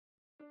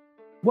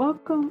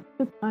Welcome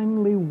to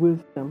Timely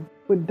Wisdom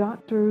with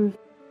Doctors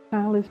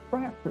Alice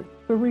Bradford,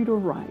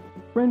 Sarita Wright,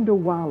 Brenda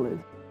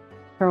Wallace,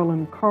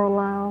 Carolyn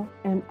Carlisle,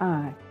 and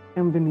I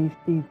am Denise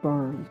D.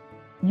 Burns.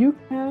 You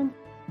can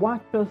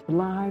watch us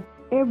live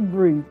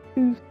every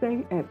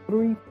Tuesday at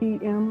 3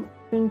 p.m.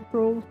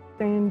 Central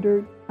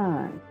Standard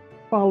Time.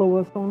 Follow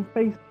us on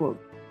Facebook.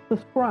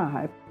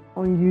 Subscribe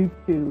on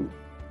YouTube.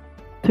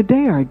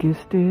 Today our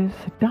guest is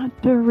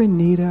Dr.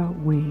 Renita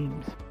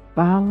Weems,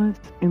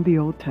 Violence in the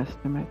Old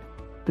Testament.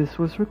 This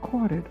was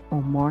recorded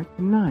on March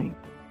 9th,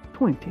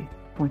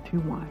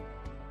 2021.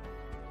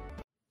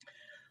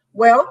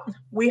 Well,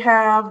 we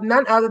have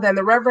none other than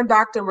the Reverend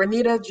Dr.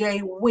 Renita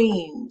J.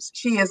 Weems.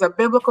 She is a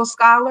biblical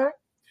scholar,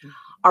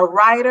 a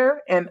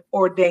writer, an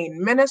ordained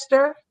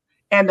minister,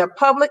 and a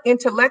public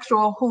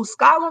intellectual whose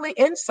scholarly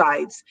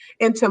insights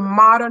into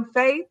modern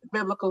faith,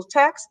 biblical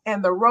texts,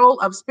 and the role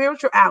of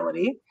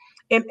spirituality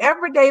in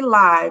everyday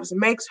lives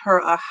makes her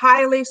a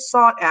highly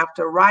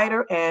sought-after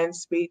writer and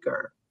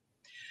speaker.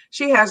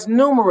 She has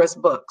numerous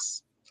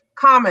books,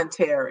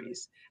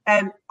 commentaries,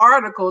 and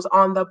articles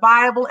on the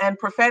Bible and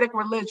prophetic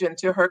religion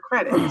to her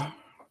credit.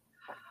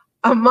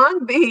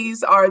 Among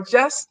these are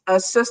Just a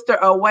Sister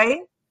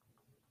Away,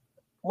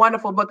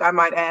 wonderful book I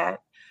might add,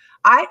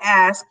 I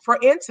Ask for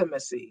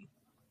Intimacy,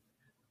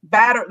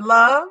 Battered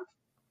Love,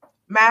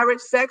 Marriage,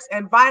 Sex,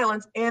 and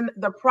Violence in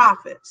the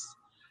Prophets,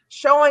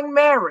 Showing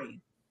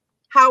Mary,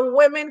 How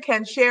Women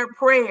Can Share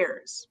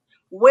Prayers,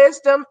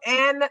 Wisdom,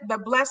 and the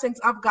Blessings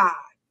of God.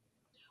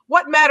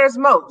 What Matters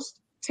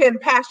Most? 10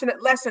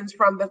 Passionate Lessons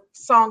from the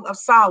Song of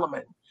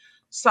Solomon.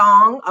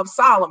 Song of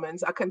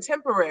Solomon's, a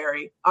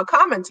commentary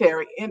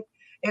in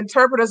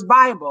Interpreter's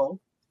Bible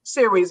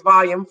Series,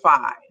 Volume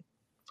 5.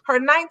 Her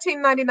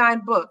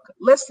 1999 book,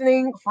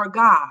 Listening for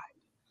God,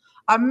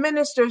 a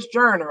minister's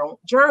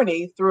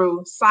journey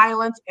through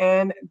silence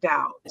and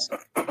doubt.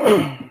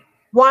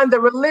 Won the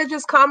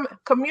Religious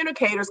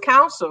Communicators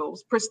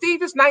Council's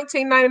prestigious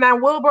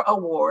 1999 Wilbur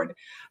Award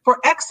for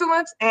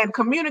excellence and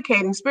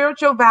communicating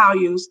spiritual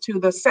values to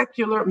the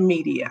secular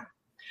media.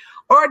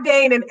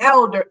 Ordained an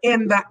elder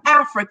in the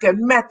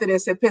African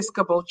Methodist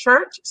Episcopal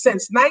Church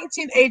since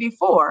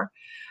 1984,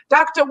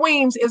 Dr.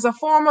 Weems is a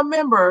former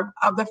member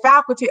of the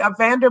faculty of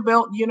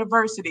Vanderbilt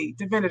University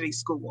Divinity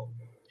School,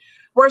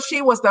 where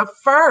she was the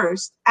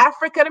first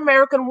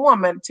African-American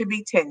woman to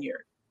be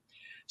tenured.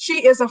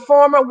 She is a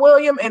former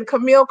William and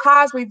Camille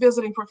Cosby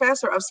Visiting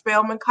Professor of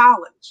Spelman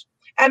College,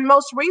 and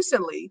most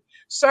recently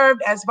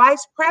served as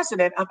Vice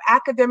President of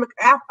Academic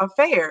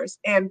Affairs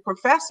and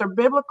Professor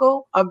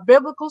of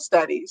Biblical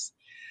Studies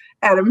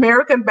at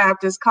American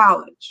Baptist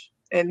College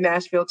in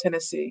Nashville,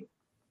 Tennessee.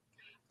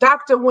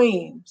 Dr.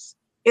 Weems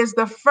is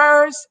the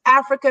first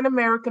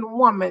African-American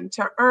woman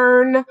to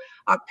earn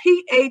a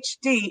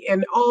PhD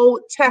in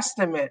Old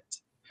Testament.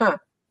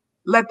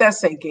 Let that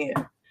sink in.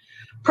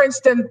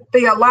 Princeton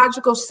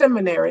Theological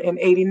Seminary in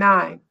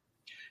 1989.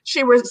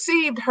 She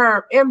received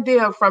her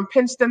MDiv from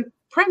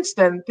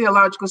Princeton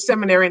Theological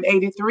Seminary in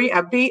 1983,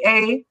 a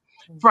BA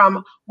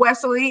from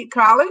Wesley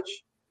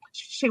College.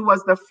 She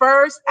was the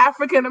first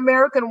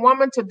African-American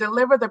woman to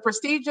deliver the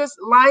prestigious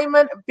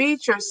Lyman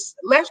Beecher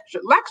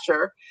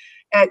Lecture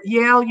at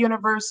Yale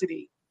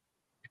University.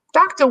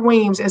 Dr.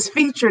 Weems is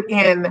featured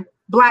in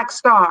Black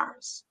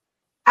Stars,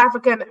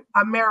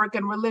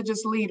 African-American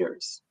Religious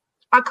Leaders,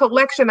 a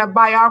collection of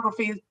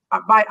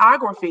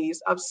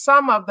biographies of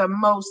some of the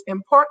most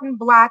important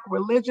Black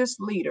religious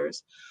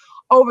leaders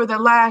over the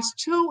last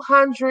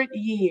 200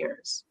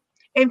 years,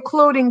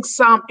 including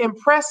some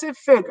impressive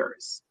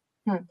figures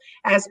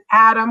as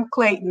Adam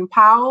Clayton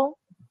Powell,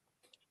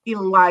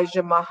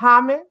 Elijah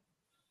Muhammad,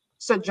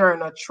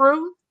 Sojourner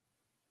Truth,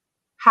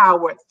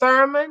 Howard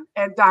Thurman,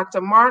 and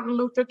Dr. Martin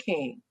Luther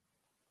King.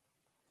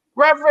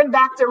 Reverend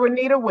Dr.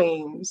 Renita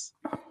Weems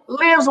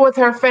lives with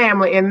her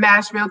family in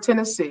Nashville,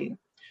 Tennessee,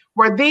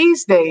 where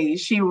these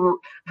days she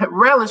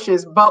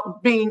relishes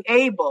being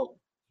able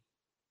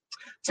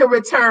to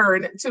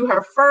return to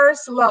her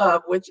first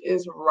love, which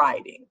is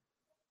writing.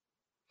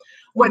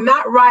 When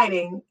not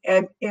writing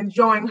and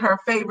enjoying her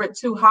favorite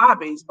two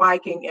hobbies,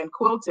 biking and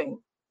quilting,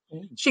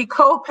 she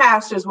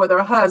co-pastors with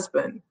her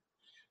husband,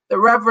 the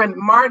Reverend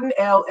Martin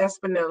L.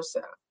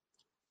 Espinosa,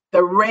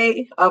 the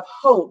Ray of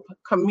Hope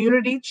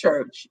Community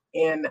Church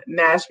in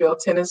Nashville,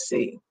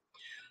 Tennessee.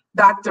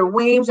 Dr.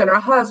 Weems and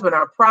her husband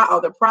are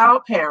the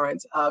proud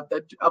parents of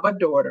a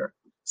daughter,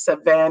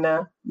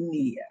 Savannah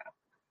Nia.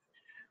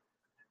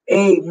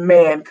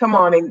 Amen. Come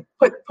on and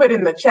put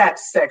in the chat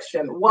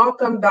section.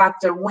 Welcome,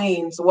 Dr.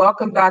 Weems.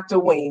 Welcome, Dr.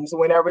 Weems,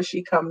 whenever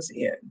she comes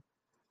in.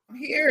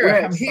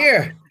 I'm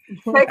here.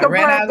 Take a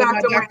breath, out of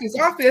Dr. my doctor's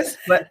office,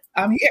 but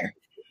I'm here.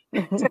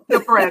 Take a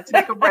breath.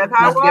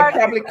 How are They're you?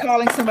 probably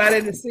calling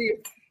somebody to see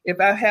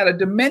if I've had a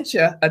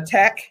dementia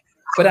attack,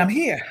 but I'm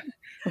here.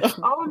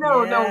 Oh,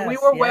 no. We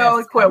were well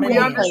equipped. We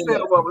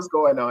understood what was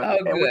going on. Oh,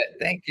 good.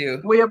 Thank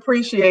you. We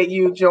appreciate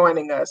you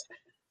joining us.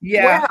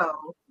 Yeah.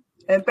 Well,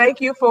 and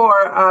thank you for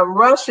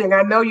rushing.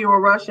 I know you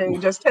were rushing.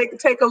 Just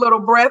take a little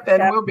breath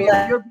and you'll be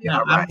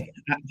all right.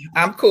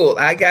 I'm cool.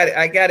 I got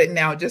it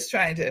now. Just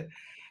trying to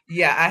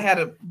Yeah, I had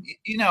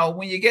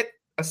when you get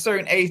a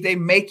certain age, they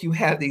make you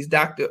have these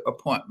doctor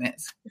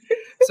appointments.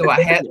 So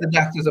I had the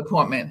doctor's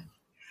appointment,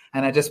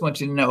 and I just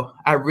want you to know,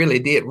 I really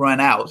did run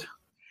out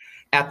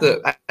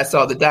after I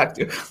saw the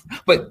doctor.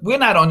 But we're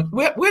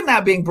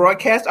not being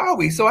broadcast, are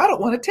we? So I don't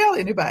want to tell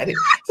anybody.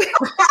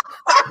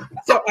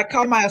 So I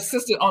called my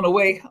assistant on the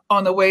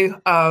way.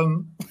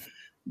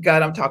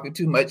 God, I'm talking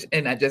too much,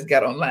 and I just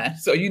got online.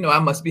 So I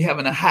must be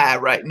having a high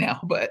right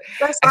now. But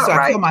I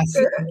called my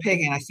assistant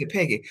Peggy, and I said,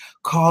 Peggy,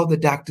 call the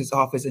doctor's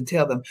office and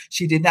tell them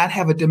she did not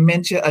have a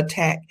dementia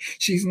attack.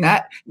 She's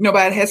not.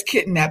 Nobody has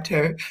kidnapped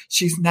her.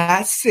 She's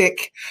not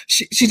sick.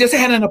 She just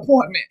had an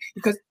appointment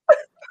because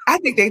I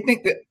think they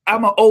think that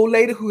I'm an old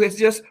lady who has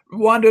just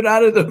wandered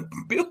out of the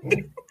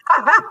building.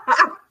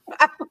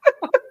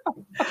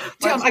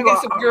 Tell them I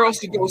got some girls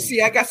to go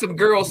see. I got some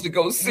girls to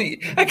go see.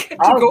 I got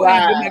to go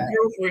hang with my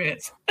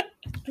girlfriends.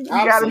 You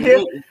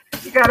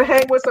gotta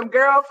hang with some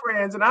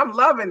girlfriends, and I'm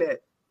loving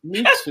it.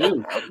 Me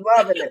too. I'm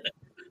loving it.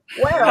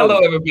 Well, hello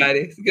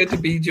everybody. It's good to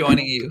be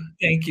joining you.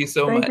 Thank you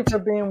so much. Thank you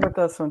for being with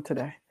us on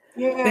today.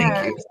 Yeah.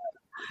 Thank you.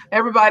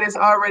 Everybody's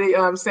already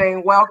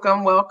saying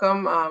welcome.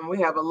 We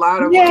have a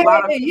lot of people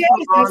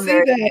on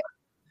there.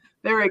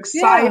 They're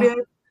excited.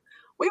 Yeah.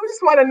 We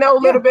just want to know a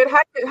little bit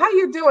how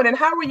you doing and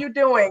how are you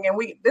doing? And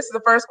this is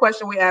the first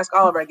question we ask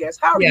all of our guests.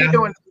 How are you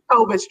doing in the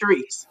COVID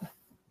streets?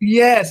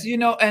 Yes,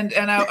 and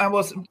I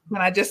was, can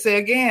I just say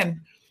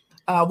again,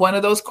 one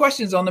of those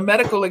questions on the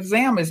medical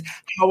exam is,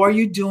 how are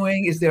you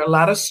doing? Is there a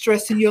lot of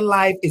stress in your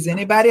life? Is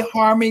anybody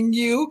harming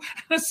you?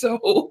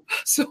 So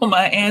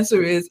my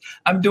answer is,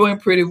 I'm doing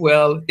pretty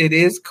well. It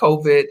is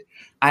COVID.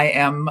 I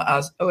am,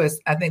 I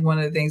think one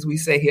of the things we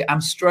say here,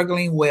 I'm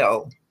struggling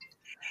well.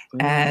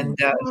 And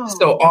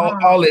so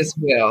all is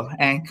well.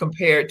 And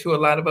compared to a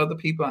lot of other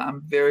people,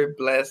 I'm very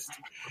blessed.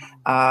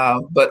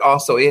 But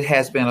also it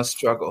has been a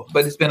struggle,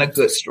 but it's been a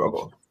good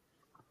struggle.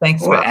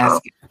 Thanks for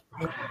asking.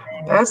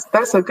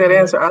 That's a good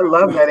answer. I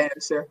love that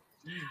answer.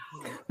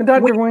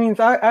 Dr. Weems,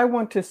 I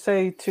want to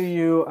say to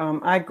you,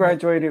 I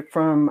graduated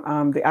from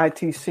the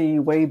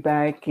ITC way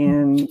back.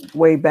 And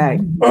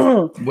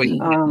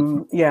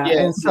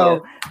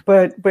so,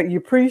 but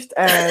you preached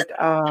at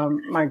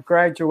my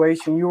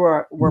graduation. You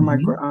were my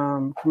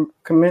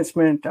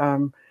commencement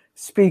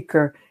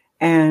speaker,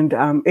 and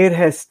it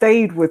has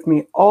stayed with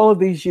me all of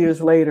these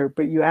years later.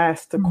 But you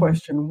asked the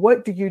question,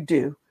 what do you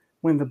do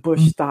when the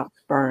bush stops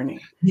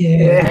burning?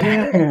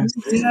 Yeah. And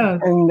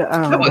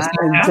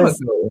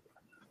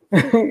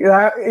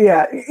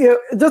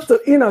just a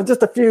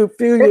few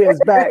years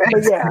back,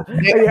 but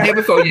day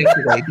before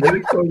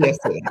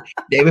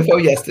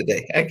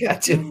yesterday. I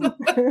got you.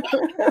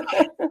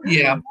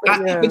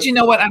 But you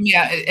know what? I mean,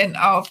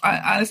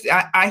 honestly,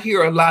 I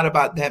hear a lot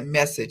about that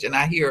message, and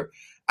I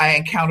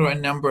encounter a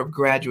number of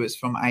graduates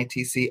from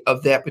ITC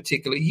of that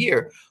particular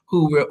year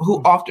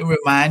who often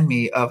remind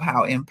me of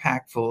how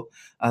impactful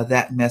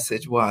that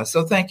message was.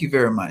 So thank you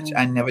very much.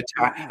 I never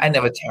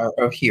tire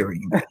of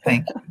hearing that.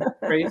 Thank you.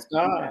 Praise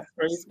God.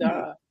 Praise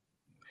God.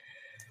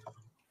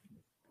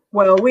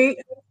 Well, we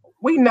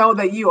know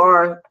that you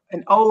are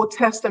an Old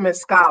Testament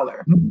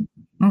scholar.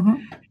 Mm-hmm.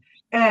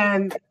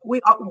 And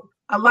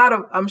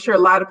I'm sure a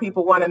lot of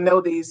people want to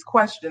know these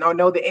questions or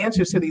know the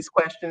answers to these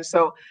questions.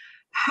 So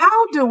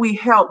how do we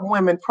help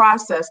women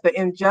process the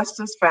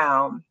injustice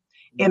found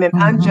in an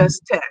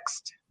unjust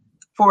text?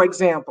 For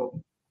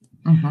example,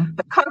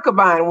 the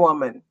concubine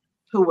woman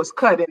who was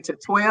cut into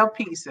 12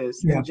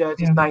 pieces in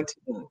Judges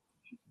 19.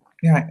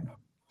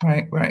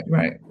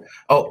 Right.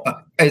 Oh,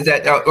 is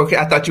that okay?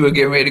 I thought you were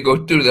getting ready to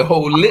go through the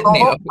whole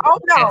litany.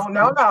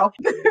 No.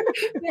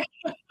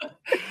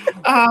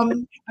 I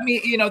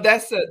mean,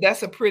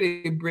 that's a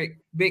pretty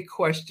big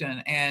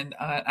question, and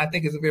I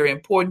think it's a very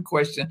important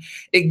question.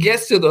 It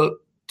gets to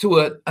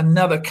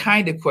another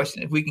kind of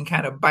question, if we can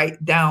kind of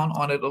bite down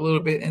on it a little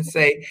bit and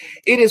say,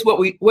 it is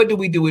what do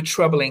we do with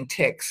troubling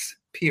texts,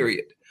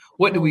 period?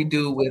 What do we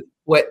do with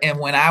and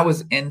when I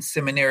was in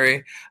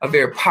seminary, a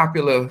very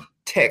popular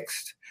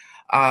text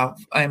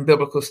in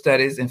biblical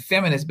studies and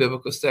feminist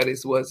biblical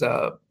studies was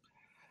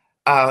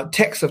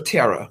Text of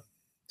Terror.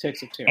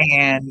 Text of Terror.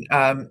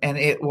 And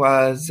it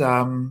was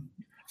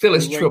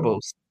Phyllis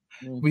Tribble's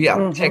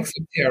Text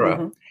of Terror.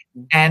 Mm-hmm.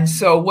 And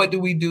so what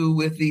do we do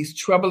with these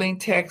troubling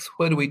texts?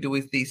 What do we do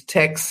with these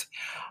texts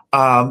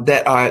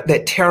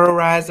that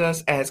terrorize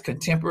us as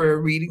contemporary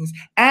readings?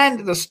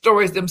 And the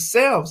stories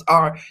themselves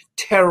are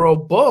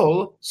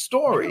terrible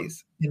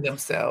stories in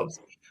themselves.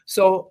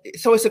 So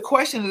it's a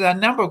question. There's a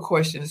number of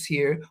questions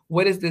here.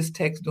 What is this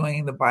text doing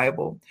in the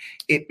Bible?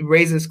 It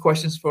raises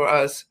questions for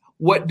us.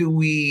 What do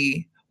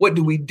we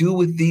do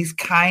with these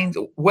kinds?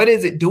 What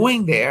is it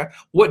doing there?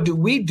 What do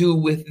we do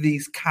with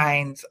these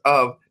kinds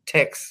of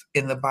texts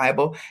in the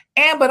Bible?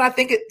 But I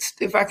think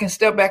if I can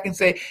step back and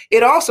say,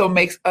 it also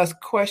makes us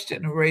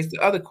question and raise the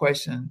other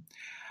question.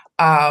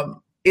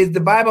 is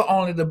the Bible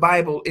only the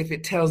Bible if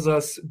it tells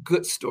us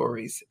good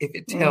stories, if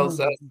it tells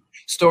us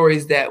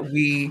stories that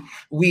we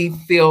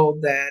feel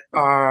that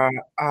are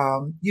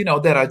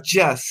that are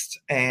just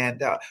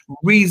and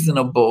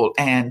reasonable,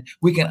 and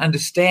we can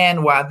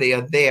understand why they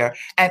are there.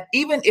 And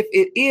even if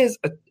it is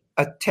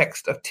a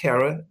text of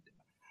terror,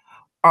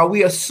 are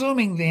we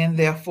assuming then,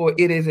 therefore,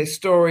 it is a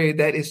story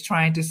that is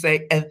trying to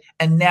say,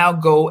 and now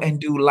go and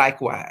do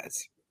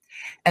likewise?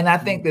 And I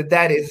think that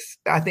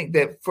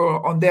there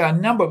are a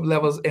number of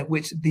levels in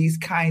which these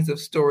kinds of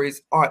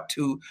stories ought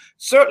to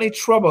certainly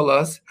trouble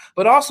us,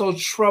 but also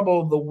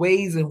trouble the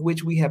ways in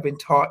which we have been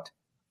taught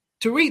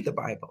to read the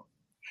Bible.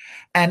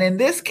 And in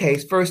this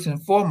case, first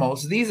and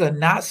foremost, these are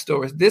not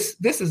stories. This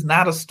is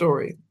not a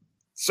story,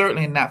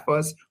 certainly not for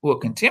us who are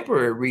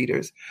contemporary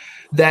readers,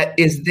 that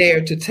is there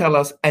to tell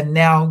us, and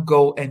now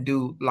go and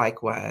do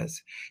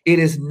likewise. It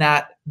is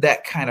not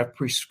that kind of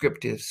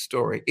prescriptive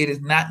story. It is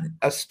not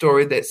a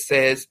story that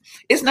says,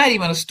 it's not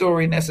even a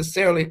story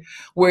necessarily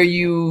where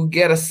you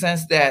get a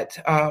sense that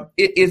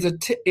it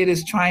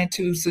is trying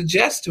to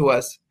suggest to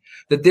us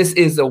that this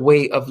is a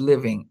way of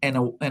living and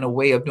a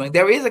way of doing.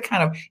 There is a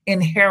kind of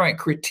inherent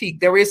critique.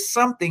 There is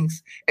something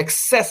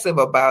excessive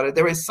about it.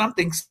 There is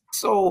something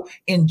so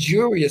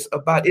injurious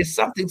about it. It's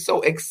something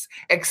so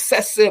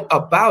excessive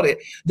about it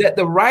that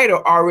the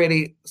writer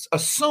already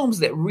assumes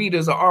that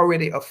readers are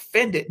already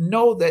offended,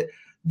 know that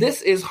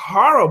this is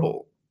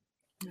horrible.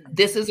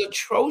 This is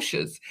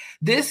atrocious.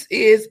 This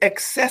is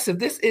excessive.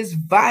 This is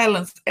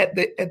violence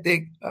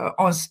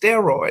on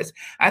steroids.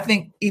 I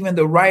think even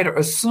the writer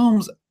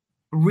assumes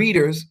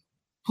readers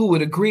who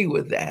would agree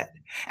with that.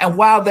 And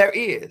while there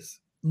is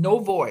no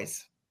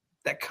voice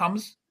that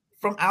comes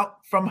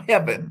from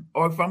heaven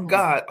or from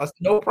God, or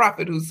no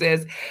prophet who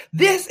says,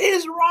 this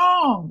is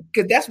wrong,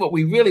 because that's what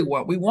we really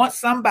want. We want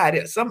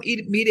somebody, some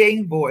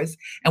mediating voice.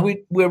 And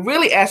we're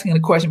really asking the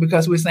question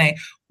because we're saying,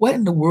 what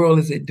in the world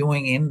is it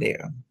doing in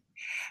there?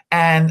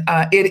 And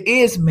it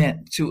is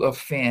meant to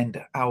offend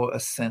our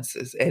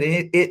senses. And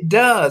it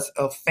does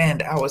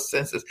offend our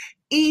senses,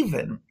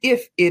 even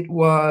if it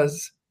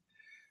was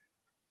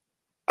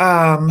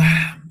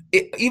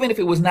even if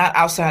it was not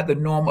outside the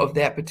norm of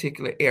that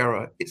particular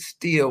era, it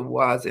still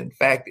was, in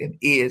fact, and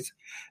is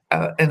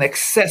an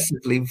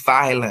excessively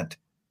violent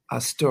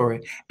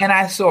story. And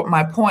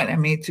my point,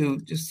 to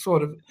just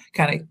sort of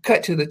kind of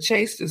cut to the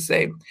chase to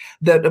say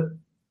that the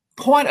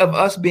point of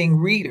us being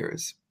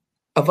readers,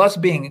 of us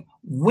being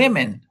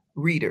women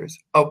readers,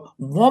 of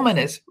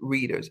womanist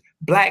readers,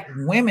 Black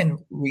women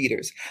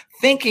readers,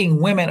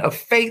 thinking women of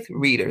faith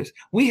readers,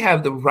 we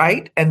have the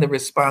right and the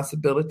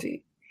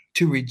responsibility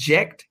to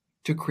reject,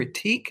 to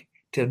critique,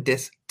 to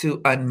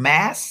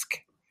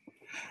unmask,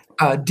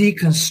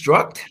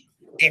 deconstruct,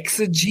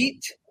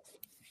 exegete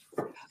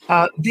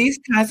these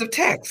kinds of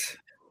texts.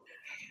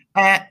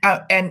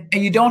 And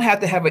you don't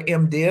have to have an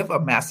MDiv, a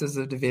Master's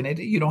of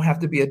Divinity. You don't have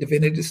to be a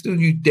divinity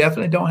student. You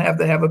definitely don't have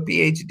to have a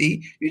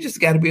PhD. You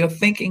just got to be a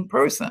thinking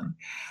person.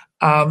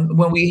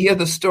 When we hear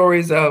the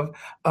stories of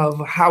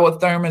Howard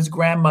Thurman's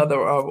grandmother,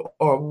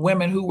 or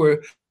women who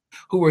were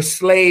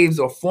slaves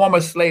or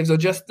former slaves, or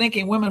just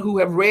thinking women who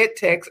have read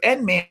texts,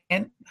 and men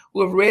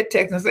who have read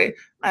texts and say,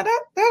 no,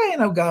 that ain't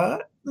no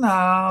God.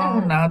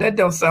 No, that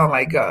don't sound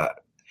like God.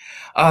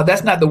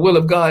 That's not the will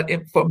of God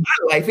for my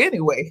life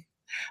anyway.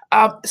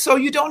 So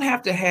you don't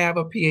have to have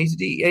a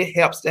PhD. It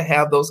helps to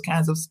have those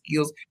kinds of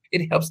skills.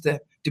 It helps to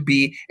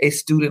be a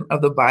student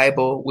of the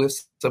Bible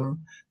with some,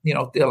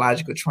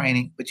 theological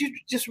training. But you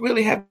just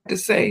really have to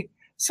say,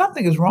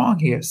 something is wrong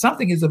here.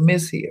 Something is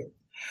amiss here.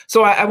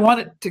 So I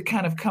wanted to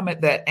kind of come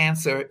at that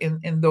answer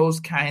in those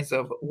kinds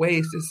of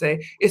ways to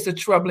say it's a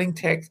troubling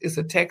text, it's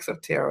a text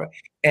of terror,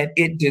 and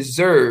it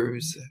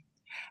deserves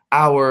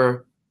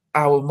our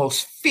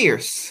most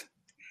fierce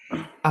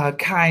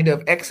kind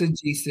of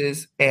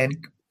exegesis and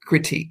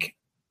critique.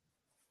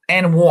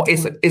 And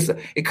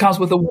it comes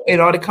with it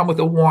ought to come with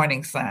a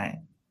warning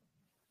sign.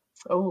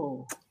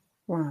 Oh,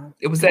 wow!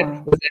 Was that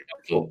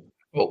helpful?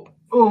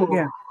 Oh,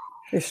 yeah.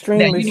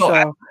 Extremely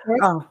so.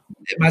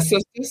 My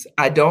sisters,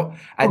 I don't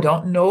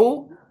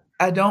know.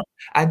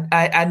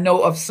 I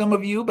know of some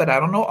of you, but I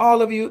don't know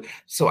all of you.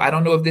 So I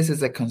don't know if this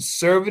is a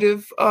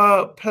conservative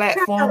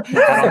platform.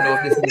 I don't know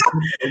if this is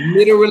a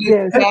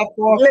literalist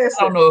platform. Listen,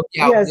 I don't know if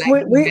y'all.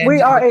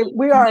 Yes,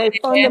 we are a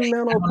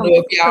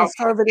fundamental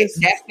conservative.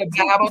 That's the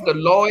Bible. The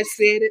Lord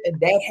said it, and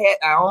that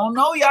I don't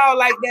know y'all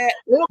like that,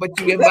 but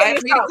you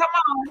invite me to come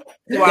on.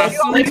 That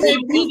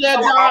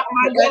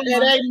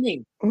ain't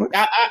me.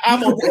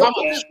 I'm a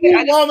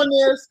true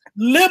womanist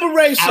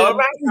liberation. All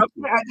right.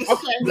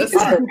 Okay.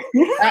 Listen.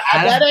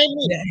 That ain't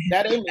me.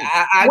 That ain't me.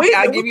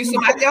 I'll give you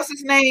somebody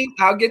else's name.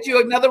 I'll get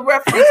you another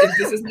reference if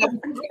this is not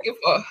what you're looking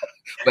for.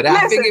 But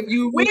I think if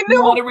you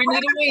want to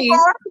Renita Weems,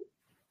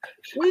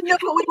 we knew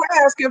what we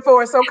were asking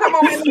for. So come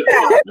on in the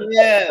house.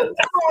 Yes.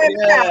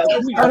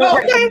 Come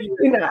on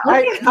in the house.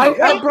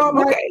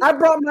 I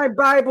brought my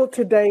Bible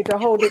today to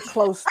hold it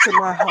close to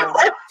my heart.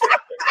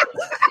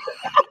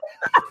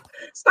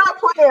 Stop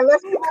playing.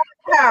 Let's move on to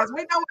the house.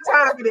 We know what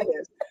time it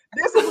is.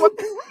 This is what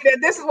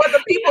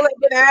the people have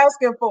been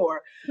asking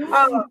for.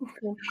 I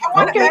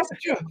want to ask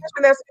you a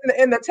question that's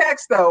in the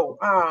text, though.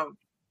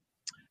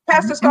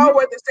 Pastor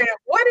Stallworth is saying,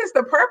 what is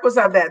the purpose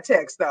of that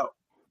text, though?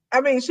 I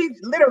mean, she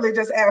literally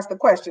just asked the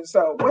question.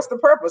 So what's the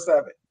purpose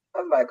of it? I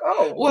was like,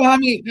 oh. Well, I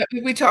mean,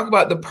 if we talk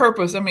about the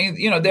purpose, I mean,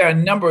 there are a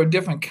number of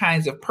different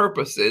kinds of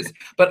purposes,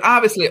 but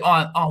obviously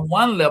on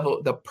one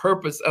level, the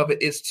purpose of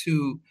it is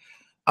to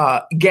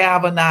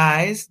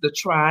galvanize the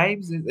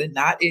tribes.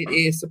 It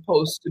is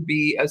supposed to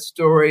be a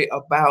story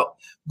about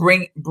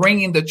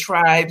bringing the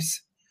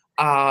tribes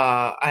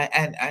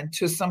and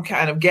to some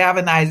kind of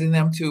galvanizing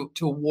them to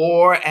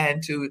war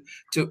and to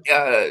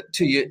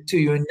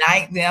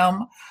unite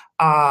them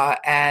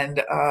and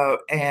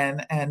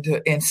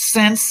to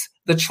incense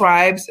the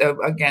tribes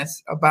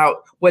about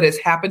what has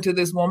happened to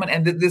this woman,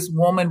 and that this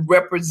woman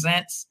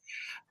represents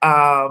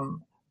the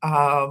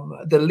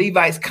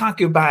Levite's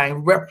concubine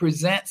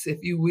represents,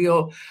 if you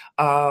will,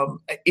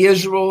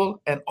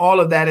 Israel and all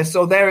of that. And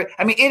so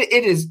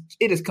it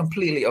is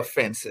completely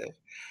offensive.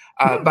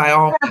 By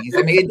all means.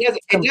 I mean,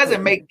 it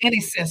doesn't make any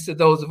sense to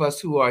those of us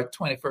who are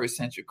 21st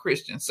century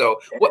Christians. So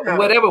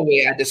whatever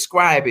way I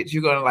describe it,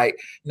 you're going to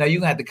no, you're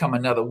going to have to come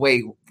another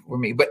way for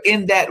me. But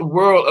in that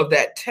world of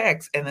that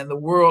text and in the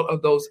world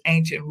of those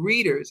ancient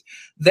readers,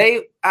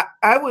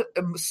 I would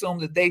assume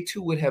that they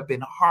too would have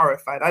been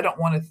horrified. I don't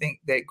want to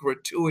think that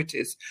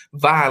gratuitous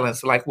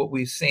violence like what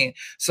we've seen,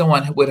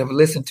 someone would have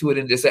listened to it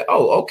and just said,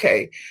 oh,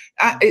 okay.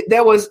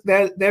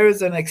 There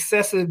is an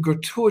excessive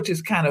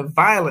gratuitous kind of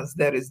violence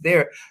that is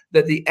there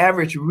that the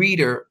average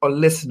reader or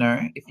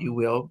listener, if you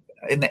will,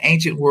 in the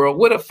ancient world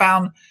would have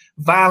found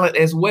violent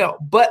as well.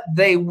 But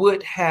they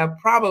would have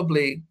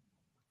probably,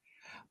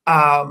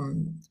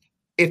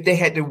 if they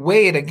had to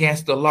weigh it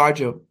against the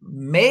larger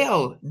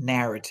male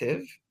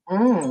narrative,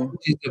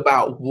 which is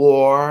about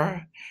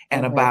war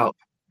and about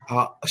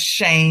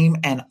shame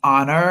and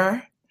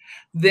honor,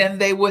 then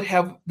they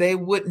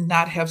would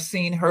not have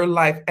seen her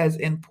life as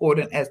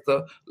important as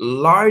the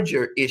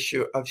larger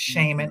issue of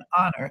shame and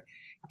honor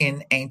in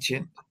the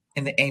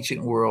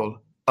ancient world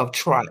of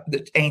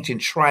the ancient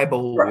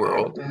tribal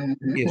world.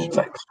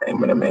 Like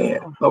shame of the man.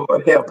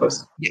 Lord help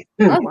us. Yeah.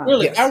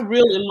 I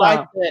really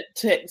like that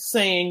text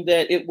saying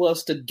that it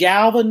was to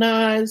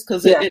galvanize,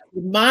 because it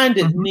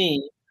reminded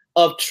me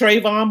of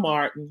Trayvon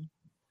Martin,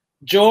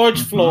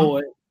 George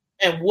Floyd,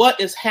 and what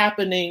is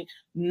happening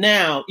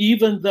now,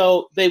 even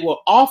though they were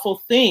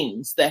awful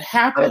things that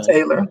happened.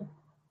 Taylor.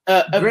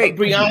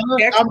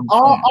 Breonna,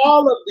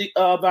 all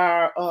of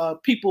our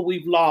people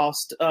we've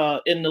lost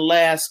in the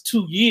last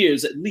 2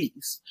 years at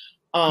least.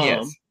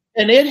 And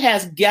it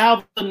has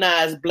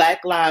galvanized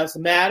Black Lives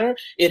Matter.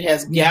 It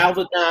has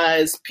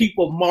galvanized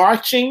people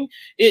marching.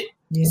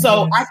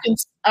 So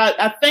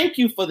I thank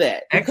you for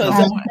that, because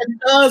it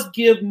does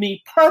give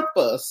me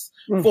purpose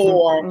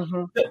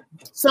for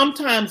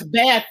sometimes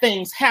bad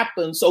things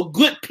happen, so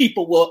good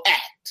people will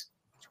act.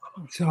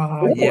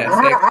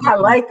 I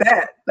like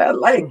that. I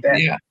like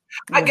that. Yeah.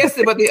 I guess,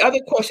 but the other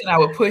question I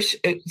would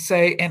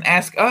say and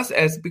ask us,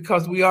 as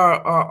because we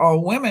are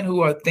women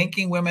who are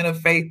thinking women of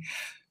faith,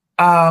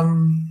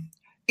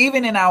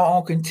 even in our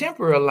own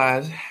contemporary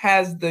lives,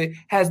 has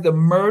the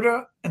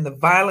murder and the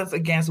violence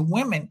against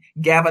women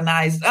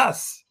galvanized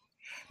us?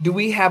 Do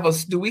we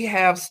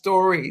have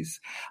stories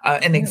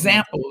and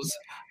examples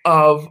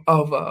of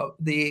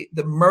the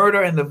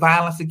murder and the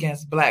violence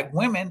against Black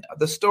women,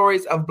 the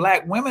stories of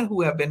Black women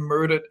who have been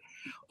murdered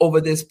over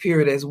this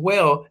period as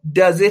well?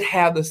 Does it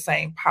have the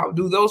same power?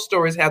 Do those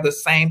stories have the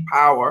same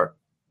power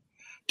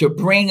to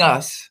bring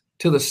us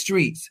to the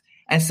streets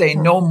and say,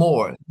 no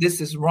more,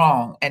 this is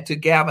wrong, and to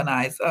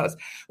galvanize us?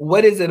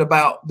 What is it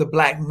about the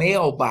Black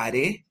male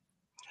body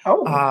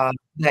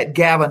that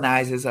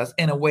galvanizes us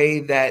in a way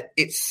that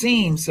it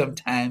seems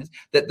sometimes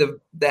that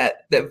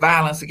that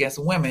violence against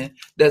women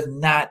does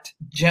not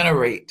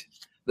generate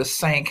the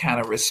same kind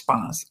of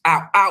response,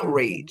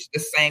 outrage, the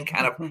same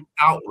kind of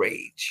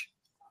outrage?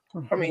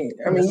 I mean,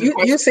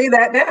 you see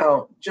that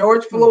now,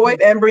 George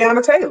Floyd and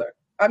Breonna Taylor.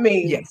 I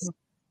mean,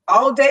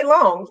 all day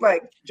long, it's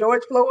like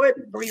George Floyd,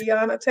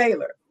 Breonna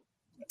Taylor.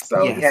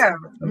 So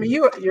I mean,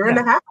 you're in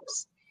the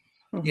house.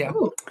 Yeah.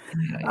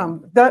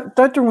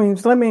 Dr.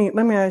 Weems, let me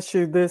ask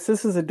you this.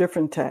 This is a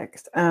different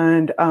text,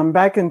 and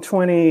back in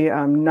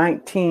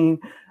 2019,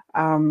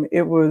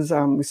 it was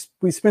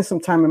we spent some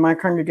time in my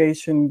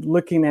congregation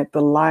looking at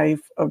the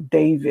life of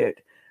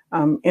David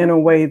in a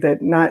way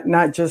that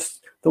not just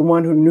the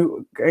one who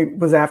knew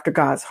was after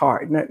God's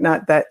heart,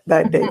 not that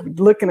David,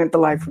 looking at the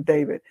life of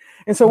David.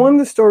 And so one of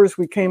the stories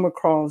we came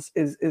across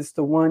is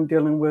the one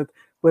dealing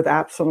with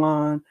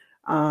Absalom.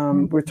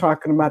 We're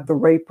talking about the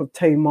rape of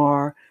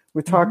Tamar.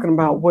 We're talking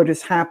about what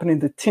is happening,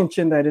 the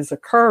tension that is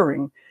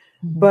occurring.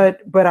 But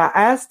I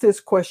asked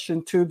this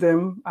question to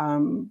them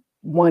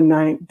one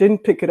night,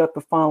 didn't pick it up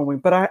the following,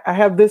 but I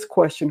have this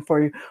question for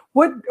you.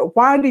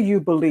 Why do you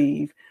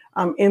believe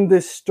in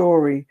this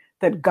story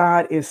that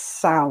God is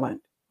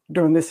silent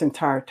during this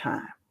entire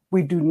time?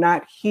 We do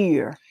not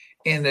hear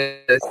in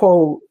the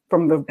quote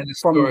from the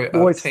story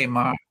voice of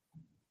Tamar.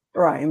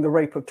 Right, in the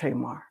rape of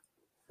Tamar.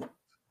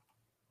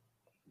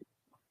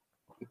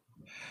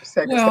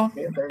 Well,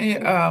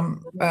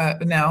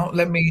 now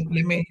let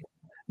me.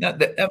 Now,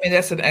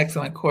 that's an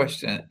excellent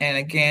question, and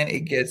again,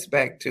 it gets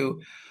back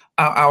to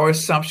our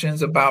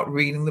assumptions about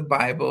reading the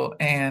Bible.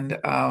 And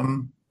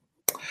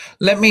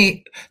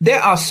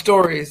there are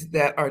stories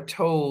that are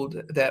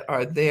told that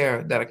are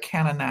there that are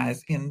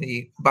canonized in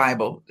the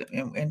Bible,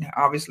 and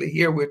obviously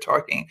here we're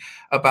talking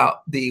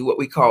about what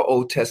we call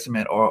Old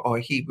Testament or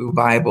Hebrew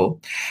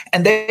Bible,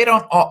 and they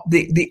don't.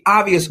 The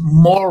obvious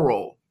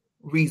moral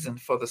reason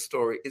for the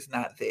story is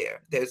not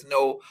there. There's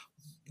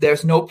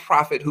no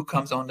prophet who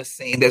comes on the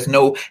scene. There's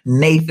no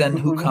Nathan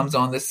who comes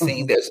on the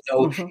scene. There's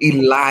no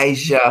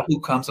Elijah who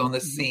comes on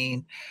the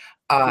scene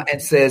and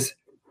says,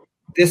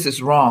 this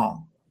is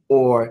wrong,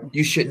 or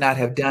you should not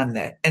have done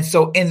that. And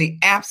so in the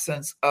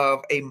absence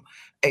of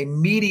a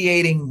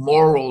mediating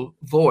moral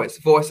voice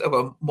of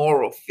a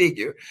moral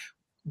figure,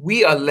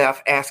 we are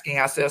left asking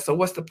ourselves, so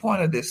what's the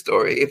point of this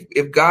story?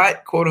 If God,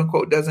 quote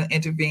unquote, doesn't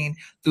intervene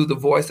through the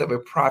voice of a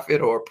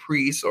prophet or a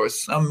priest or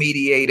some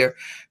mediator,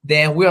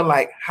 then we're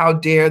like, how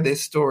dare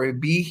this story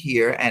be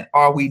here? And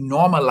are we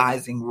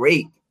normalizing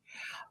rape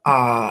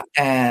by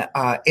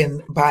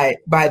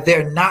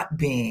there not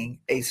being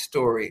a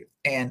story?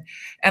 And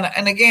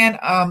again,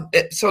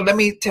 so let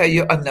me tell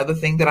you another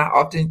thing that I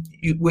often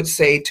would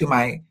say to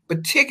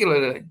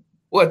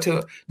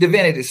to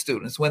divinity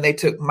students when they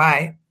took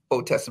my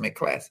Old Testament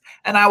class.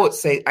 And I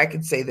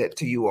can say that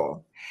to you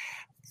all.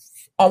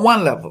 On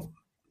one level,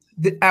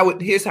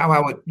 here's how I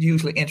would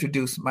usually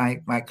introduce my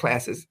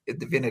classes,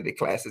 divinity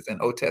classes in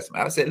Old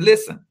Testament. I would say,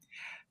 listen,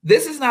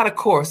 this is not a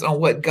course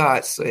on what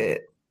God said.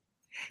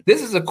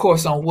 This is a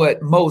course on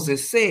what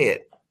Moses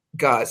said,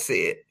 God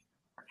said.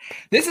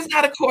 This is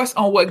not a course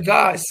on what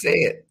God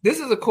said. This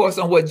is a course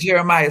on what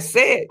Jeremiah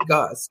said,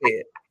 God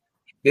said.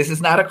 This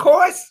is not a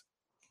course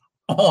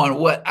on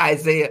what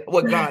God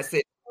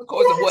said. Of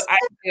course, of what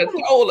Isaiah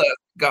told us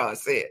God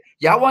said.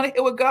 Y'all want to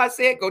hear what God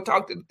said? Go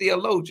talk to the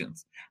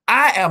theologians.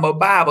 I am a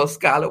Bible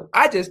scholar.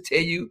 I just tell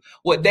you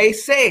what they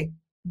say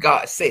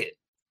God said.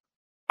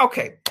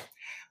 Okay,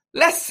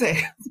 let's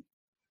say.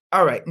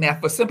 All right, now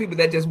for some people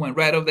that just went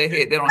right over their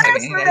head, they don't have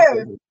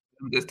anything.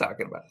 I'm just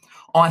talking about.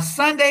 On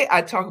Sunday,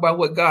 I talk about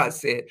what God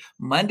said.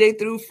 Monday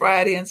through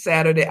Friday and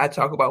Saturday, I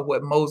talk about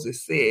what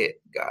Moses said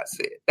God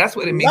said. That's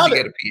what it means to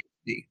get a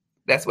PhD.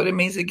 That's what it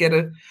means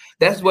to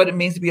that's what it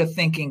means to be a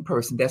thinking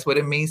person. That's what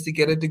it means to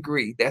get a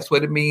degree. That's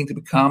what it means to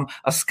become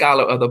a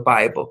scholar of the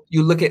Bible.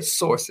 You look at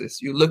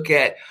sources. You look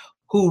at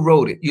who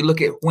wrote it. You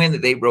look at when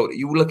they wrote it.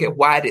 You look at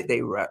why did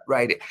they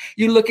write it.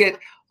 You look at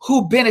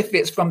who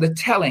benefits from the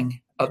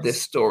telling of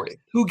this story.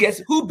 Who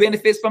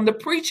benefits from the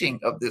preaching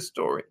of this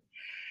story.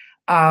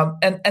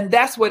 And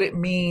that's what it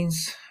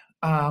means.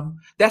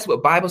 That's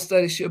what Bible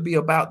studies should be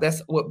about.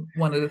 That's what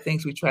one of the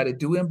things we try to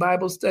do in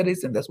Bible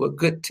studies. And that's what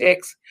good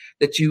texts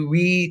that you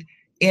read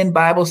in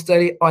Bible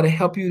study ought to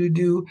help you to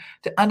do,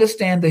 to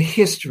understand the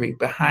history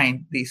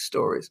behind these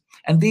stories.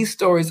 And these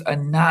stories are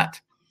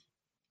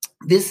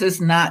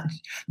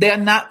they're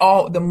not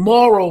all, the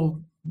moral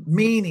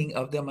meaning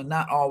of them are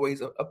not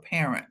always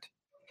apparent.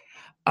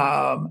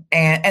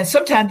 And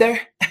sometimes there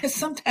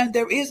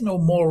is no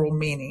moral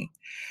meaning.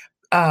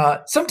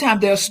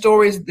 Sometimes there are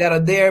stories that are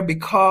there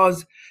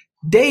because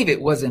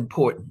David was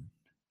important,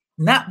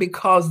 not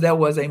because there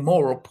was a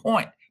moral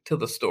point to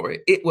the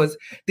story.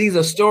 These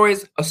are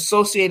stories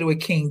associated with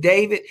King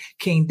David.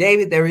 King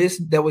David,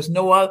 there was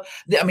no other.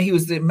 I mean, he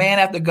was the man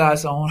after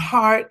God's own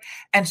heart,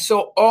 and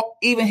so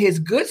even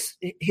his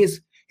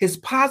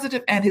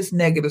positive and his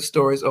negative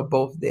stories are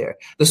both there.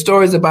 The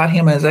stories about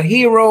him as a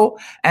hero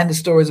and the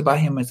stories about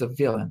him as a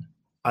villain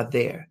are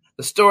there.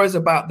 The stories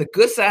about the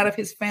good side of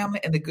his family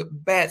and the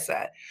bad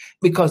side,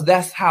 because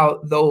that's how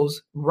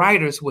those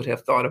writers would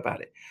have thought about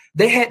it.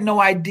 They had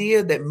no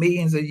idea that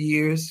millions of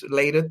years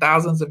later,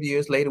 thousands of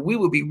years later, we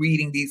will be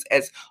reading these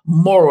as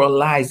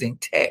moralizing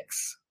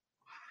texts.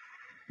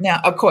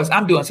 Now, of course,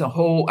 I'm doing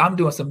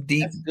some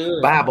deep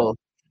Bible,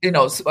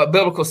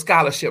 biblical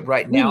scholarship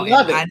right now. We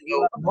love it. I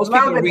know most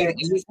people are reading.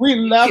 We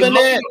loving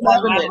it.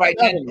 Right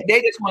now.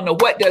 They just want to know,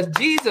 what does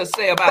Jesus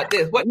say about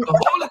this? What the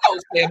Holy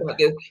Ghost say about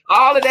this?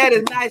 All of that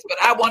is nice, but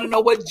I want to know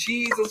what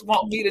Jesus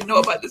wants me to know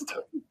about this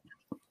stuff.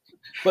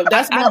 But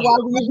that's not why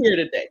we're here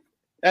today.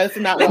 That's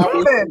not why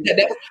we're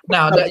here.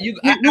 No,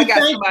 I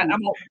got somebody.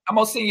 I'm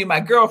gonna send you my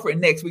girlfriend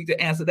next week to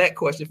answer that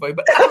question for you.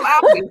 But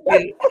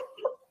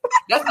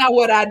that's not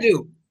what I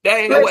do. That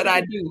ain't what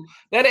I do.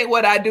 That ain't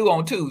what I do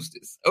on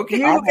Tuesdays. Okay.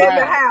 You in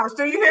the house.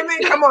 Do you hear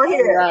me? Come on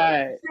here.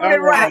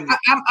 Right.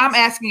 I'm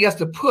asking us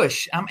to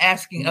push. I'm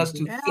asking us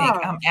to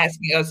think. I'm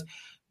asking us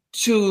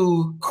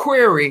to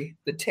query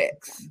the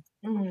text.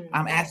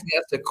 I'm asking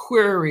us to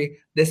query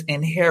this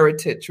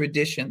inherited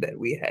tradition that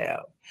we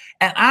have.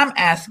 And I'm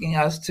asking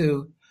us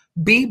to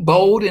be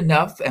bold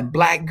enough and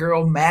black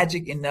girl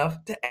magic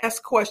enough to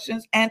ask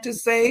questions and to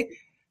say,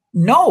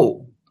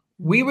 no,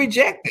 we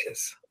reject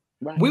this.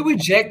 Right. We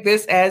reject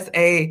this as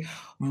a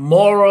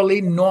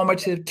morally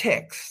normative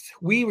text.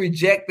 We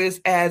reject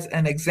this as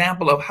an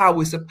example of how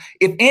if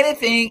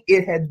anything,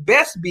 it had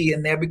best be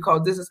in there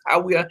because this is how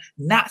we are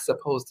not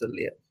supposed to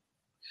live.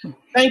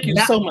 Thank you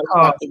so much,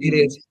 Dr. It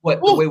is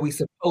the way we're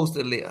supposed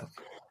to live.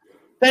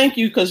 Thank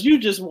you, because you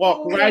just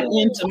walked right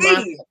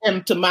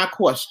into my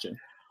question.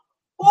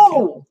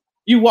 Oh,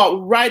 you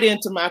walked right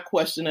into my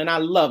question, and I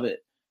love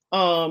it.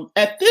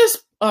 At this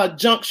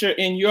juncture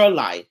in your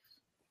life,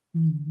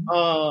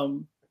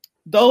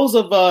 those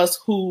of us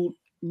who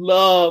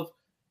love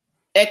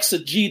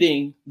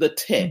exegeting the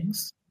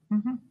text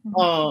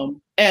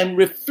and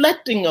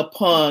reflecting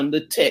upon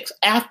the text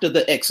after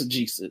the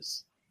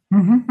exegesis,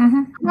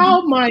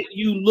 how might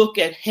you look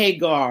at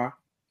Hagar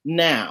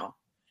now?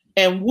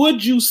 And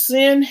would you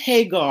send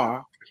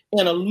Hagar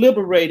in a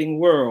liberating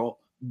world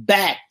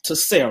back to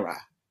Sarai?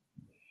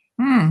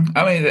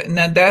 I mean,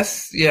 now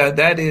that's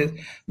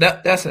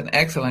an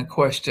excellent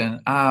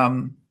question.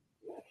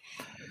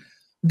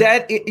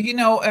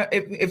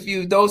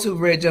 If those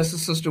who've read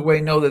Justice Sister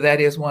Way know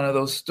that is one of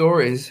those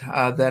stories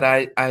that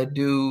I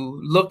do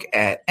look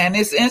at, and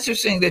it's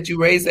interesting that you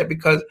raised that,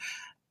 because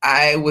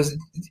I was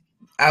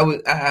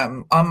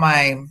on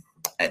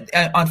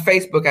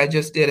Facebook. I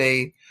just did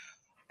a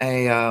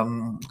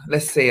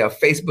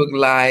Facebook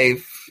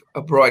Live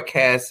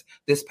broadcast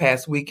this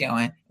past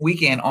weekend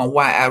on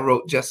why I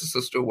wrote Justice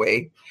Sister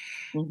Way,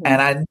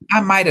 and I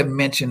might have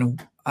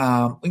mentioned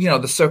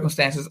the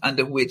circumstances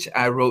under which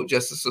I wrote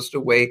Justice Sister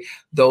Way,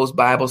 those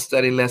Bible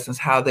study lessons,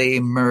 how they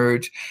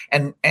emerge,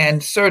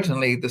 and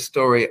certainly the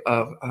story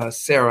of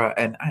Sarah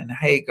and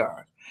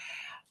Hagar.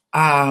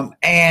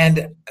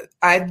 And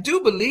I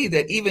do believe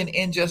that even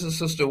in Justice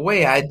Sister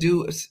Way, I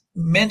do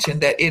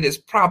mention that it is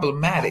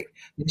problematic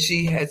that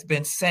she has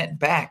been sent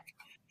back.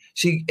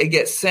 She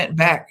gets sent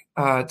back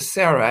to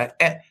Sarah.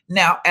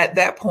 Now, at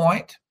that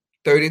point,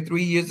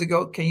 33 years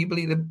ago, can you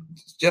believe that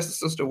Justice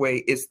Sister Way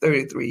is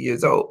 33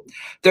 years old?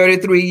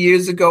 33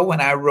 years ago when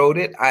I wrote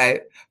it,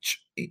 I,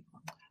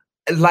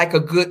 like a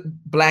good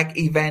Black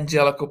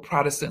evangelical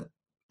Protestant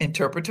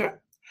interpreter,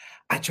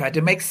 I tried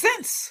to make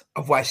sense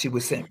of why she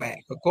was sent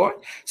back, of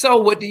course. So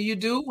what do you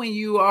do when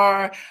you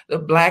are the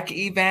Black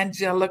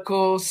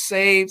evangelical,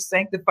 saved,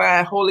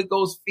 sanctified, Holy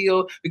Ghost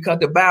filled? Because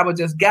the Bible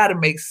just got to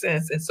make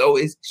sense. And so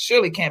it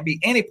surely can't be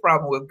any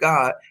problem with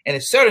God. And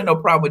it's certainly no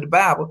problem with the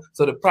Bible.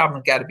 So the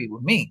problem got to be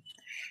with me.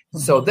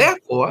 So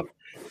therefore,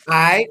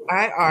 I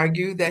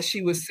argue that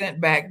she was sent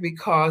back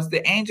because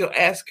the angel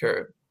asked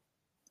her,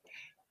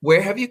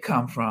 where have you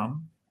come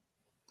from?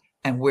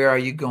 And where are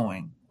you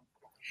going?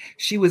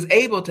 She was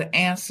able to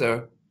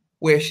answer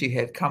where she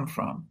had come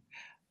from.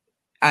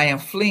 I am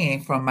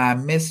fleeing from my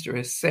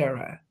mistress,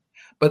 Sarah.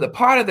 But the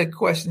part of the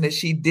question that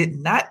she did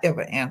not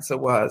ever answer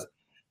was,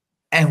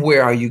 and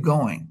where are you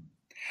going?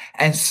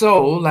 And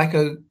so, like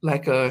the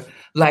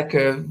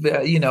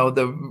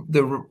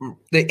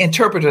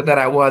interpreter that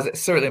I was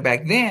certainly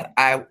back then,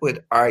 I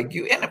would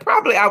argue, and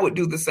probably I would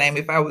do the same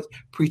if I was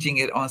preaching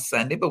it on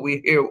Sunday. But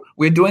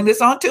we're doing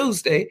this on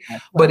Tuesday.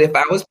 Right. But if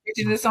I was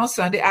preaching this on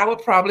Sunday, I would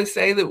probably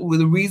say that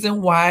the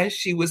reason why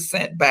she was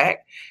sent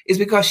back is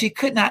because she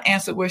could not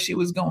answer where she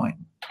was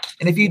going.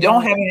 And if you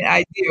don't have any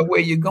idea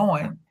where you're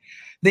going,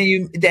 then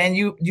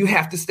you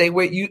have to stay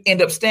where you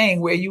end up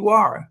staying where you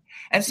are.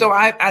 And so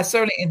I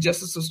certainly, in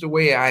Justice Sister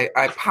Way,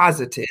 I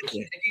posited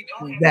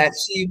that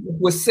she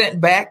was sent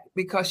back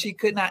because she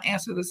could not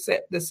answer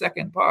the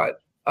second part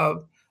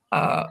of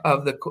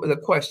the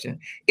question.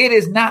 It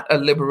is not a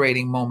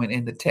liberating moment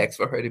in the text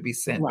for her to be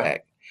sent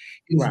back.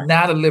 It's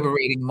not a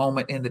liberating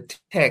moment in the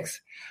text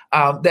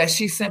that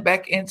she's sent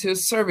back into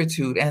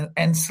servitude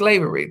and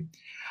slavery.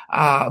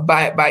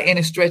 By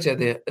any stretch of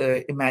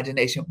the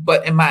imagination.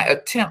 But in my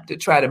attempt to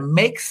try to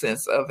make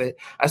sense of it,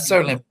 I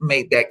certainly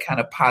made that kind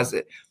of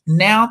posit.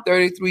 Now,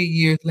 33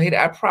 years later,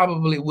 I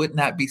probably would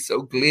not be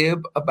so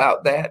glib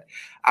about that.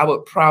 I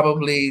would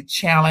probably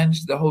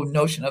challenge the whole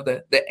notion of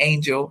the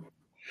angel.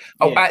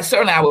 Yes.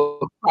 I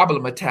would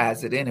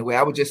problematize it anyway.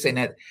 I would just say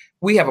that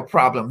we have a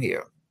problem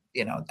here.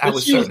 She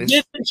was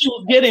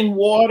getting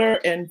water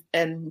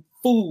and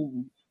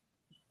food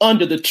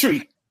under the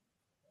tree.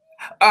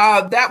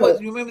 You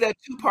remember that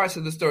two parts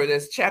of the story.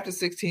 There's chapter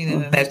 16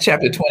 and then that's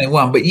chapter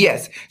 21. But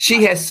yes,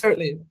 she has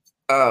certainly,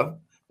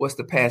 what's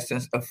the past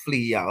tense of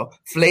flee, y'all?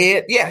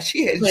 Fled? Yeah,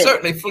 she has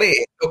certainly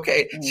fled.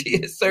 Okay,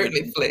 she has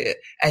certainly fled.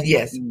 And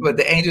yes, but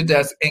the angel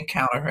does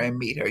encounter her and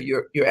meet her.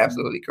 You're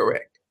absolutely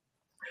correct.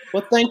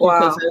 Well, thank you.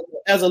 Because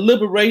as a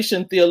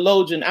liberation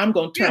theologian, I'm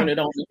going to turn it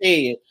on the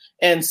head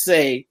and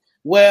say,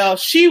 well,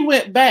 she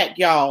went back,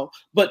 y'all.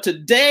 But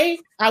today,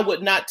 I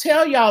would not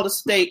tell y'all to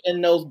stay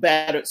in those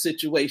battered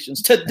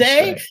situations.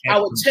 Today, I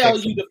would tell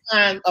you to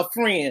find a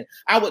friend.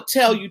 I would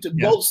tell you to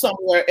go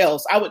somewhere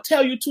else. I would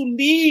tell you to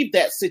leave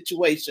that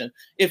situation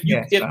if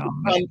you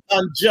become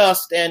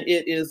unjust and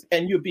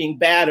you're being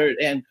battered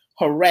and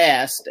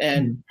harassed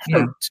and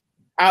hurt.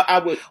 I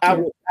would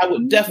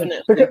definitely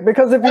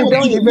because if you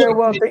don't, you very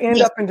well to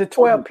end up into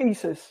 12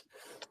 pieces.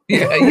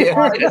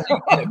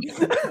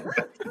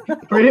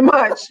 Pretty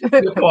much.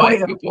 Good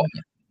point.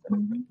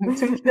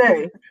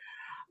 Tuesday.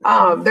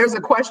 There's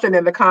a question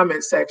in the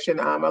comments section,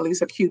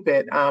 Elisa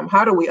Cupid.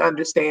 How do we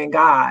understand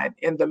God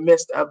in the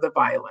midst of the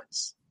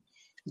violence,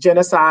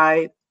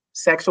 genocide,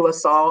 sexual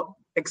assault,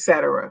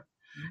 etc.?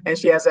 And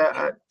she has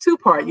a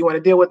two-part. You want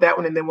to deal with that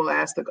one, and then we'll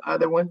ask the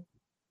other one?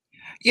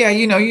 Yeah,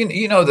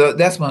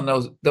 that's one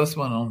of those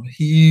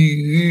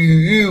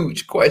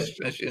huge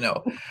questions,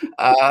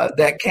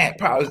 that can't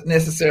probably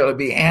necessarily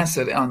be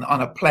answered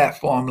on a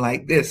platform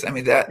like this. I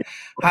mean,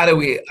 how do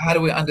we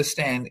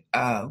understand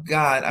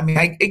God? I mean,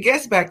 it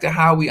gets back to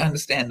how we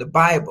understand the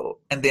Bible,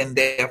 and then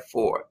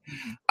therefore,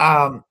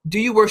 do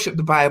you worship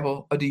the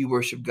Bible or do you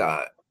worship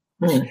God?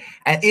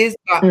 And is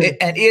God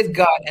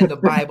and the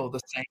Bible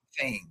the same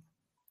thing?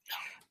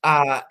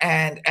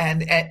 And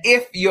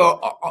if your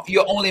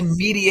only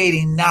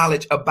mediating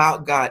knowledge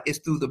about God is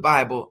through the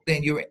Bible,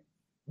 then you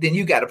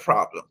got a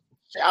problem.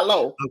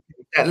 Hello.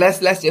 Okay. Let's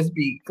just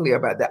be clear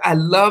about that. I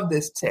love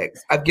this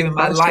text. I've given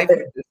my life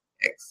to this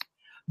text.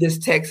 This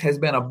text has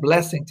been a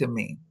blessing to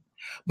me.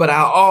 But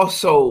I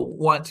also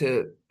want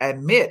to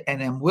admit,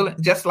 and am willing,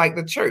 just like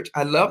the church,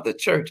 I love the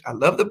church. I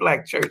love the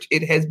Black church.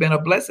 It has been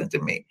a blessing to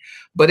me,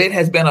 but it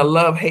has been a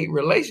love-hate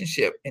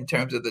relationship in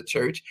terms of the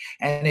church.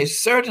 And it's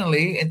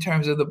certainly in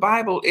terms of the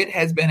Bible, it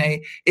has been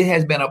a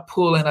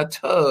pull and a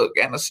tug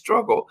and a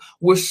struggle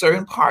with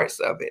certain parts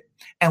of it.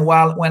 And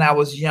when I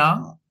was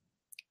young,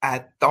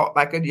 I thought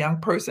like a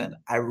young person,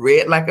 I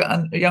read like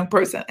a young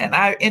person, and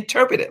I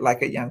interpreted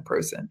like a young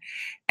person.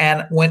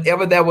 And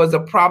whenever there was a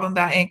problem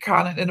that I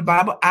encountered in the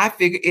Bible, I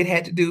figured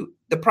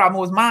the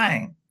problem was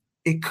mine.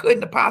 It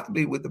couldn't have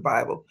possibly with the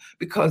Bible,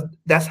 because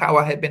that's how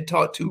I had been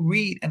taught to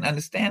read and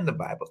understand the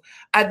Bible.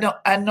 I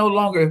no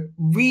longer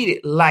read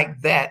it like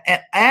that.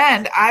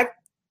 And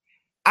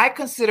I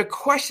consider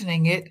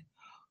questioning it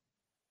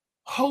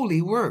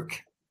holy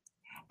work.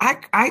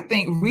 I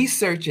think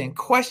researching,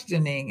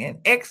 questioning,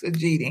 and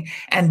exegeting,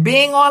 and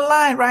being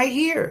online right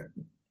here,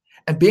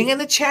 and being in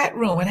the chat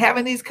room and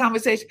having these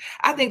conversations,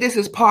 I think this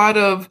is part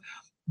of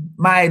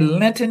my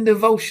Lenten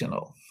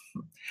devotional.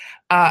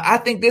 I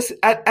think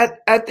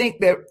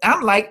that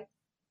I'm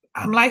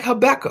like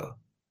Habakkuk.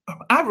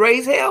 I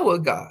raise hell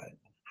with God.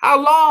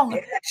 How long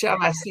shall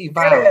I see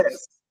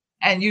violence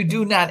and you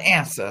do not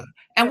answer?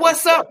 And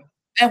what's up?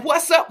 And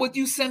what's up with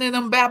you sending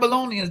them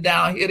Babylonians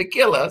down here to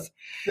kill us?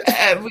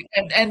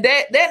 And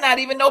they're not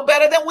even no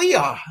better than we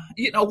are.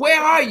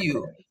 Where are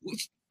you?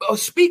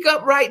 Speak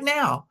up right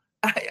now.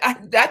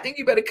 I think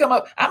you better come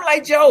up. I'm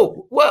like,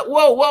 Job,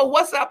 whoa,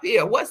 what's up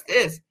here? What's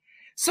this?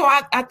 So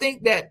I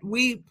think that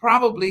we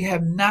probably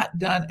have not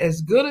done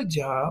as good a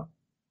job,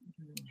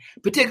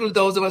 particularly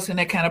those of us in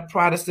that kind of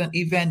Protestant,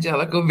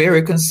 evangelical,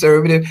 very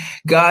conservative.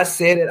 God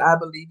said it, I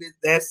believe it,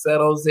 that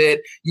settles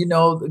it.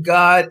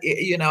 God,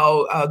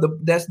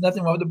 that's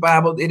nothing wrong with the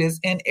Bible. It is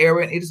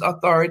inerrant, it is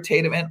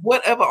authoritative. And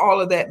whatever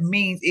all of that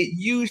means, it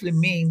usually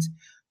means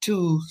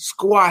to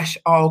squash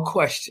all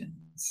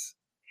questions.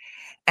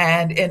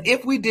 And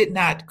if we did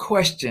not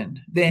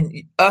question, then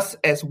us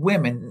as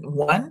women,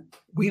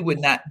 we would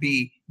not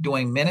be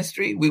doing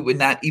ministry. We would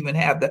not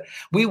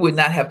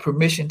have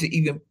permission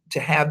to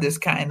have this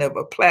kind of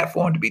a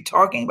platform to be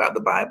talking about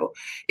the Bible.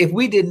 If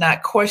we did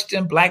not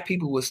question, Black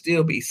people would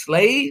still be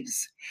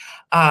slaves.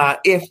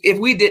 If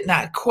we did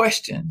not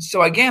question.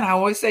 So again, I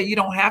always say you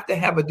don't have to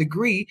have a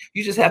degree.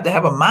 You just have to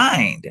have a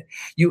mind.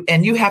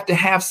 You have to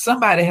have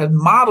somebody have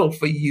modeled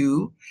for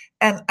you.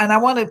 And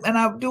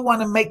I do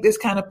want to make this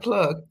kind of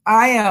plug.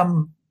 I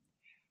am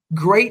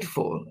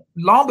grateful.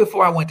 Long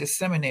before I went to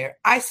seminary,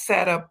 I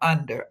sat up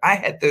under.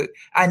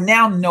 I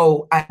now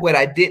know what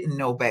I didn't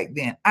know back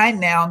then. I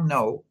now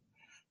know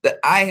that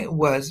I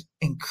was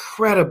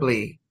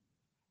incredibly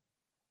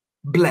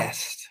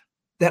blessed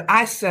that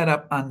I sat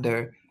up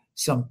under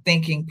some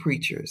thinking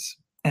preachers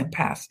and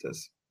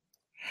pastors,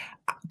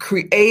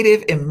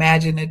 creative,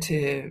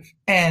 imaginative,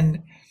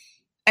 and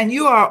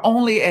you are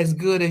only as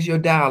good as your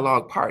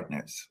dialogue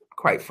partners,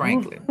 quite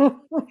frankly.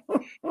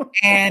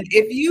 And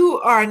if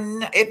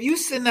you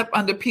sit up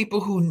under people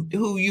who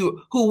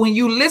when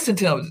you listen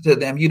to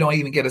them, you don't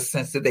even get a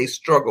sense that they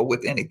struggle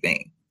with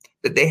anything,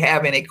 that they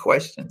have any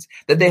questions,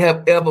 that they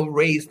have ever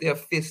raised their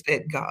fist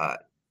at God,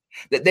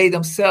 that they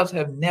themselves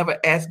have never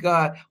asked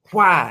God,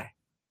 why,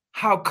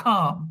 how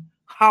come,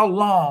 how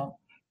long,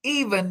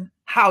 even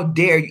how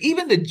dare you.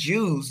 Even the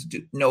Jews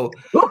know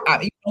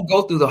you don't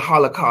go through the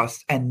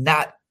Holocaust and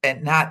not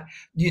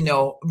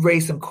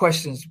raise some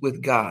questions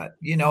with God.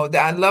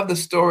 I love the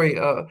story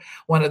of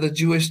one of the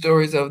Jewish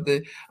stories of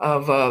the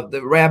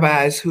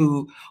rabbis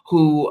who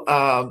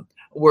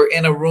were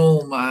in a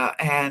room,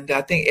 and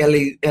I think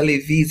Elie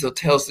Wiesel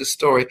tells the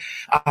story,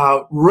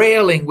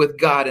 railing with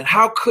God, and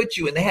how could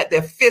you? And they had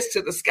their fists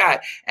to the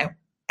sky,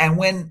 and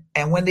when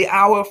the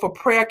hour for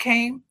prayer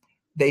came,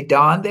 they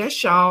donned their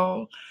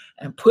shawl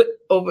and put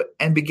over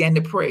and began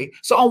to pray.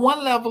 So on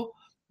one level,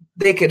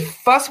 they could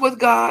fuss with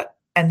God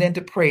and then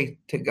to pray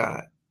to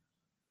God.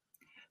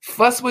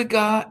 Fuss with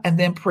God and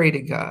then pray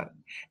to God.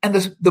 And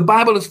the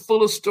Bible is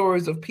full of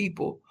stories of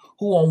people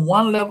who on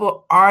one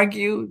level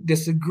argue,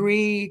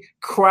 disagree,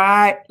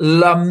 cry,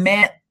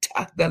 lament,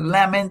 the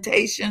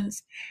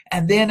lamentations,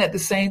 and then at the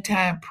same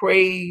time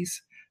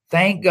praise,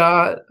 thank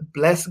God,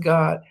 bless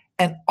God.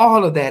 And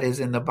all of that is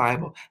in the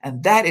Bible.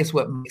 And that is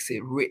what makes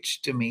it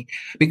rich to me,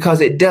 because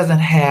it doesn't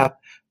have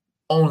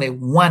only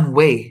one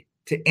way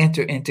to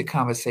enter into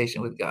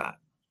conversation with God.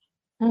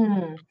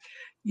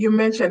 You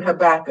mentioned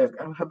Habakkuk.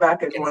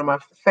 Habakkuk is one of my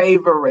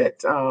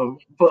favorite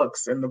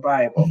books in the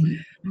Bible.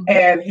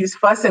 And he's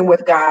fussing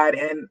with God.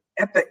 And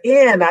at the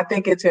end, I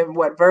think it's in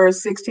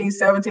verse 16,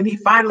 17, he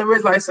finally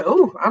realized,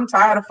 "Oh, I'm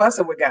tired of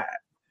fussing with God.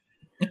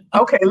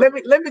 Okay, let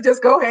me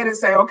just go ahead and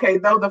say, okay,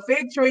 though the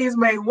fig tree is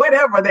made,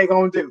 whatever they're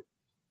going to do.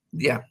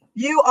 Yeah.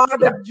 You are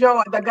the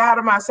joy, the God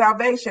of my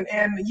salvation."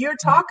 And you're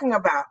talking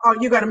about,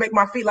 you're going to make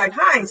my feet like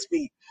hinds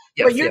feet.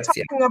 But you're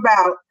talking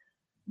about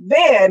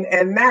then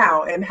and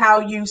now and how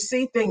you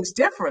see things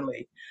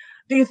differently.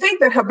 Do you think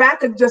that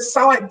Habakkuk just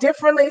saw it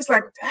differently? It's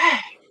like, hey,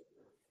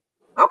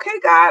 okay,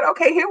 God,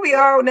 okay, here we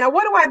are. Now,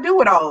 what do I do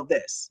with all of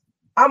this?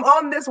 I'm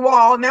on this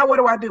wall. Now, what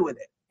do I do with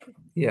it?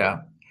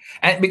 Yeah.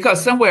 And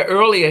because somewhere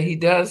earlier he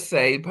does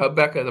say,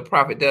 Habakkuk the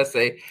prophet does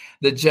say,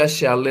 the just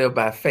shall live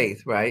by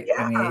faith, right?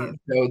 Yeah. I mean,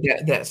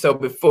 so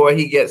before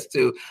he gets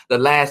to the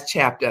last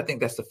chapter, I think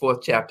that's the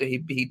 4th chapter,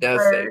 he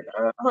does say,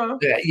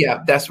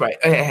 yeah, that's right.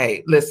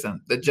 Hey,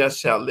 listen, the just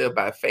shall live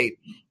by faith.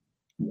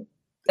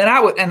 And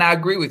I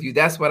agree with you.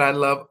 That's what I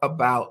love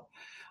about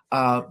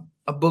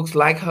books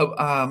like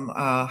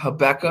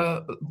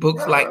Habakkuk,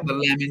 books like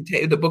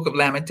the Book of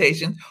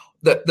Lamentations.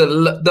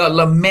 The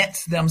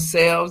laments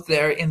themselves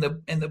there in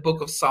the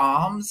book of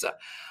Psalms,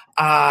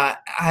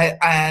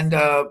 and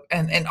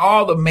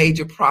all the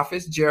major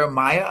prophets,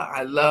 Jeremiah,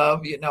 I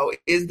love,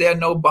 is there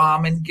no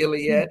balm in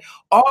Gilead?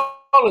 All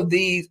of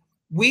these,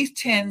 we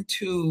tend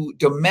to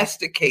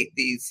domesticate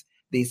these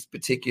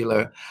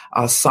particular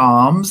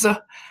Psalms,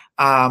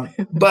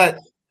 but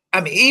I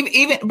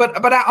mean,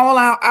 but all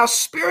our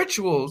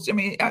spirituals. I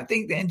mean, I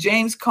think in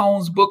James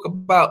Cone's book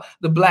about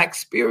the Black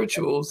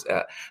spirituals,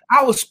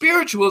 our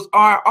spirituals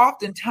are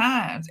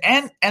oftentimes,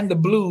 and the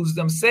blues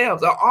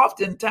themselves are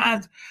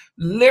oftentimes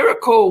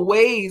lyrical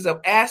ways of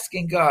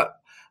asking God,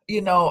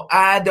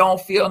 I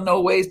don't feel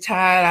no ways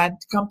tired. I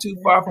come too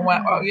far from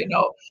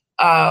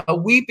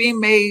weeping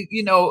may,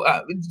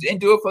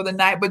 endure for the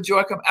night, but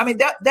joy comes. I mean,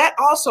 that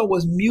also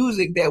was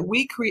music that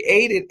we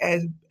created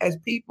as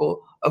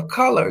people of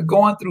color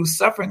going through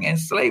suffering and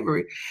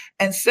slavery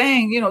and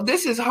saying,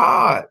 this is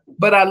hard,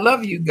 but I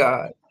love you,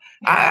 God.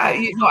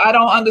 I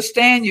don't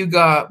understand you,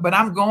 God, but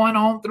I'm going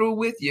on through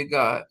with you,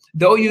 God.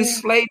 Though you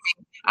slay me,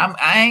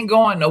 I ain't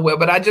going nowhere,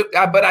 but I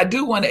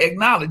do want to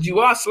acknowledge you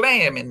are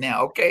slaying me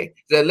now. Okay.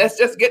 So let's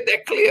just get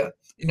that clear.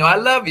 I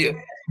love you.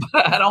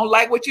 I don't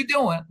like what you're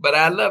doing, but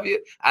I love you.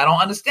 I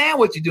don't understand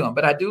what you're doing,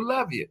 but I do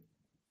love you.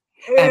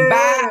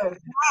 Yeah.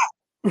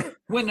 And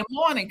when the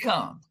morning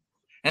comes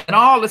and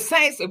all the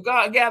saints of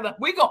God gather,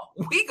 we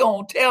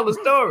gonna tell the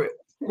story.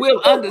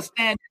 We'll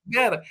understand it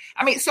better.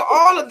 I mean, so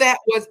all of that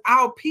was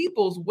our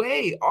people's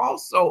way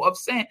also of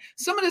saying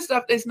some of the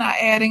stuff that's not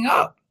adding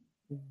up.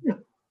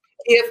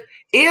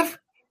 If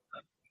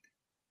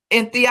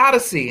in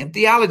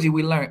theology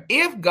we learn,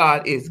 if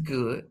God is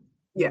good,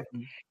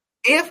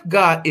 if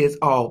God is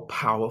all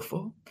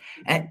powerful,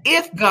 and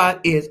if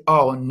God is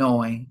all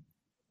knowing,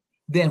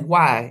 then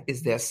why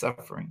is there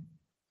suffering?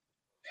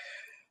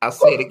 I'll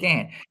say it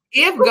again.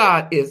 If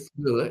God is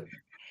good,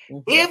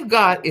 if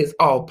God is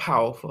all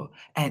powerful,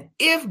 and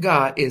if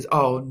God is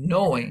all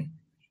knowing,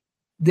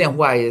 then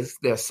why is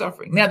there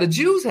suffering? Now, the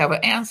Jews have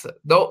an answer,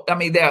 though. I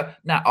mean, they're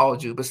not all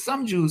Jews, but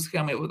some Jews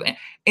come in with,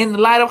 in the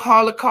light of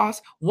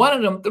Holocaust, one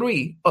of them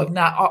three, or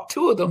not all,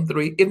 two of them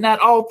three, if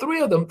not all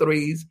three of them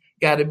threes,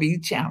 got to be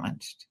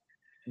challenged.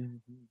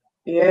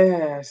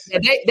 Yes.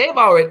 And they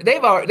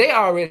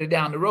already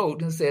down the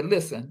road and said,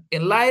 listen,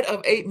 in light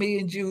of 8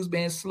 million Jews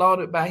being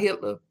slaughtered by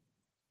Hitler,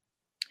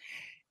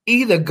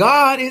 either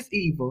God is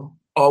evil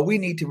or we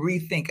need to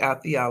rethink our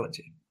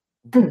theology.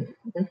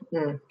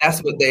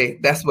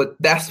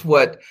 That's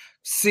what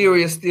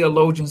serious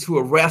theologians who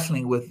are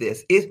wrestling with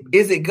this.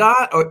 Is it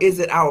God or is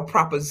it our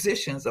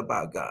propositions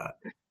about God?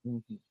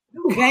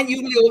 Can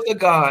you live with a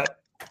God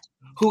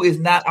who is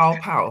not all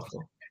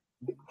powerful?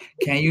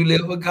 Can you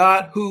live with a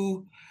God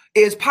who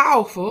is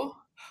powerful,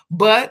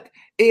 but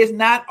is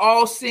not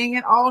all seeing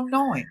and all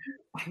knowing?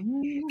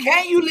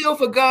 Can you live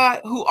with a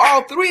God who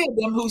all three of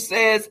them who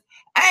says,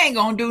 I ain't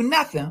gonna do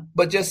nothing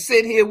but just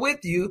sit here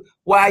with you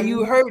while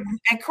you hurting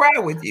and cry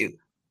with you?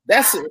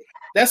 That's it.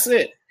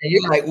 And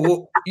you're like,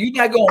 well, you're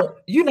not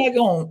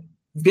gonna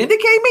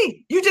vindicate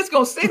me. You just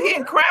gonna sit here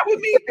and cry with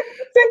me?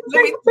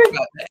 Let me think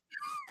about that.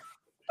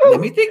 Let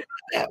me think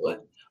about that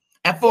one.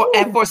 And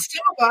for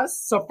some of us,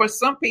 so for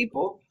some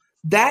people,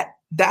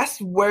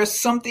 that's where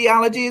some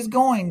theology is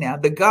going now.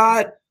 The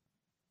God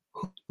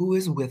who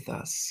is with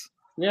us.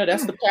 Yeah,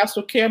 that's the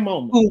pastoral care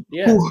moment.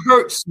 Who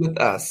hurts with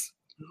us,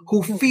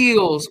 who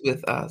feels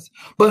with us,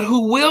 but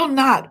who will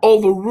not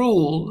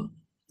overrule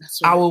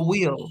our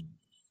will,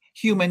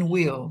 human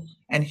will,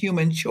 and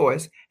human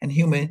choice, and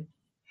human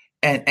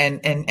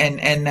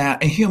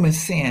and human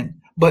sin,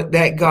 but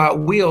that God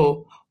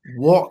will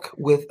walk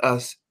with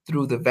us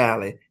through the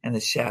valley and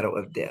the shadow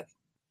of death,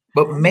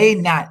 but may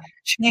not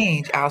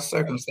change our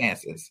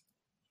circumstances.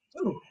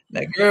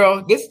 Now,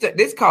 girl,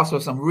 this calls for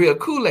some real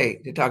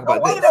Kool-Aid to talk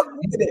about this.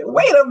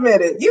 Wait a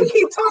minute. You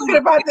keep talking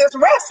about this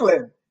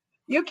wrestling.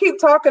 You keep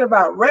talking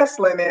about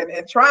wrestling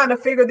and trying to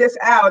figure this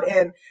out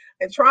and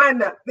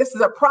this is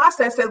a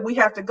process that we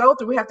have to go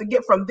through. We have to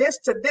get from this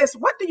to this.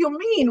 What do you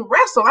mean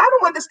wrestle? I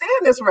don't understand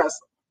this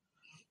wrestle.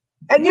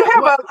 And you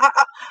have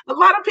a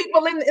lot of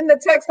people in the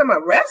text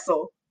about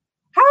wrestle.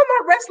 How am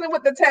I wrestling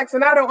with the text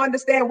and I don't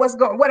understand what's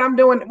going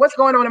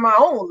on in my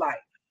own life?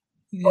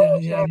 Yeah.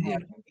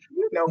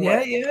 You know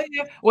what? Yeah.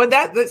 Well,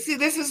 this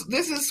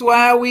is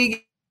why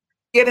we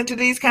get into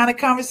these kind of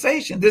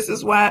conversations. This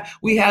is why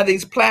we have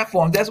these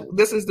platforms.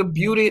 This is the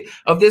beauty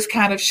of this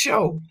kind of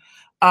show.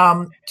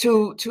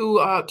 To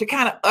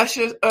kind of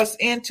usher us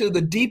into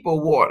the deeper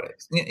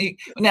waters.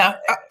 Now,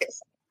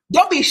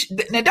 don't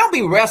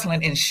be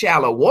wrestling in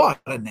shallow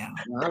water now.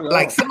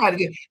 Like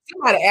somebody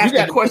asked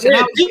a question.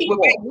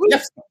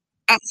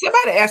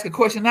 Somebody asked a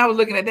question. I was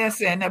looking at that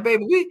saying, "Now,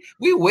 baby,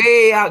 we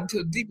way out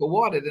into deeper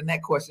water than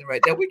that question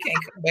right there. We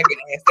can't come back and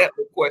ask that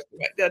question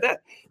right there.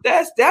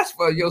 That's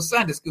for your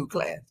Sunday school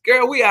class,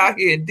 girl. We out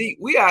here in deep.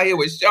 We out here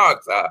with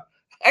sharks. I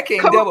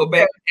can't double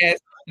back and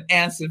ask an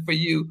answer for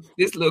you.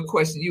 This little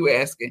question you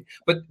asking,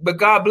 but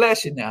God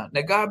bless you now.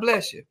 Now, God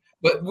bless you.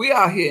 But we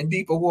are here in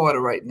deeper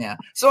water right now.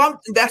 So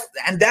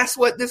that's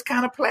what this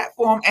kind of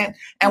platform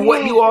and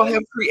what you all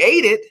have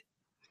created.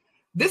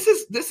 This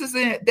is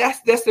it.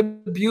 That's the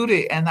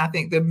beauty, and I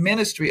think the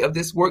ministry of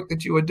this work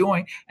that you are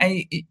doing,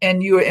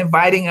 and you are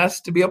inviting us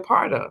to be a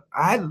part of.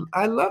 I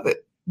love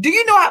it. Do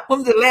you know when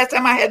was the last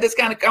time I had this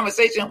kind of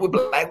conversation with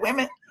Black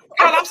women?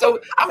 Girl,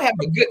 I'm having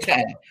a good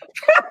time.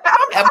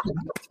 I'm having a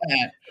good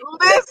time.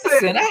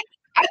 Listen,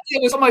 I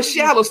deal with so much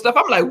shallow stuff.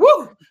 I'm like,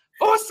 woo.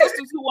 4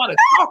 sisters who want to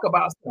talk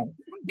about something.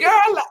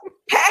 Girl,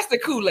 pass the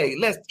Kool-Aid.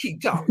 Let's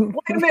keep talking.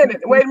 Wait a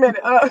minute. Wait a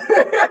minute.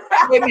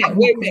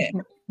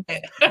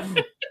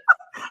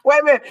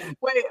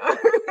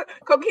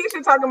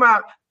 Coquisha talking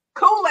about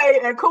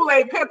Kool-Aid and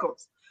Kool-Aid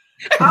pickles.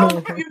 I don't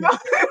know if you know.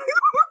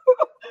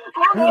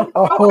 I don't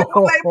know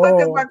Kool-Aid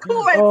pickles, but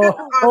Kool-Aid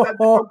pickles are the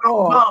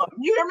bomb.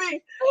 You hear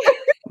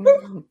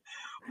me?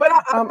 But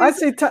I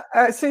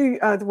see.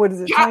 What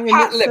is it? Tanya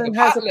Nixon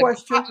has a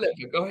question. Hot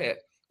liquor. Go ahead.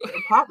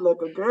 Pop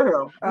liquor,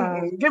 girl.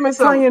 Give me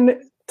some.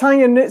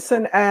 Tanya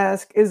Nixon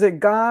asks, is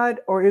it God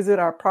or is it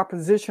our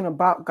proposition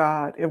about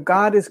God? If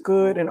God is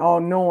good and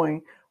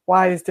all-knowing,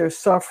 why is there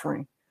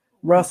suffering?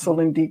 Russell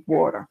in deep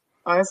water.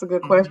 Oh, that's a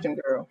good question,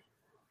 girl.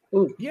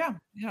 Ooh. Yeah.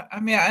 I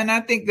mean, and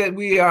I think that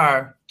we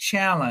are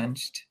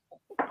challenged.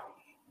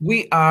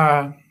 We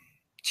are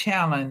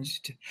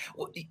challenged.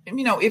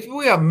 You know, if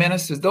we are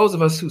ministers, those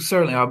of us who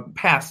certainly are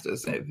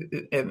pastors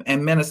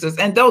and ministers,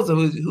 and those of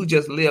us who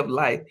just live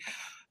life,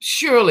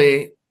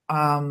 surely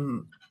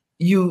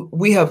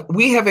we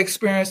have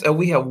experienced, or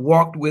we have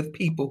walked with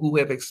people who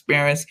have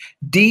experienced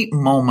deep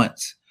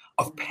moments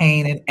of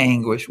pain and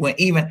anguish when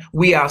even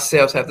we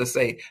ourselves have to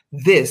say,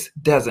 this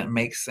doesn't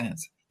make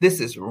sense. This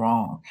is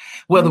wrong.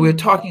 Whether we're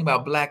talking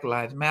about Black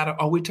Lives Matter,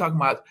 or we're talking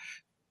about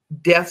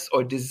deaths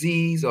or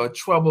disease or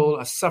trouble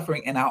or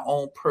suffering in our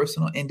own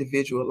personal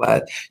individual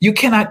lives. You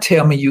cannot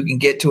tell me you can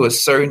get to a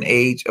certain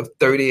age of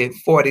 30 and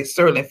 40,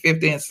 certainly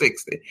 50 and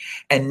 60,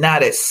 and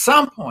not at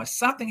some point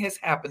something has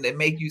happened that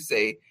make you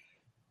say,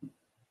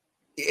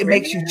 it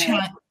makes you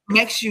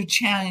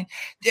challenge,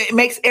 it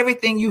makes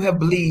everything you have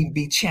believed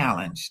be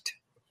challenged.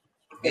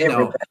 You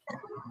know,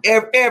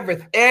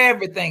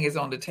 everything is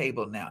on the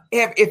table now.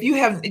 If you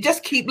haven't,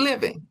 just keep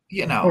living,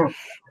 you know.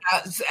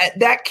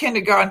 That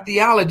kindergarten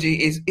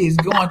theology is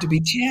going to be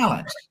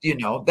challenged, you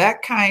know,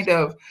 that kind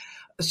of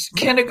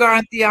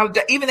kindergarten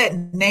theology, even that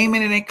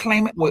naming it and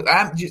claiming it. Well,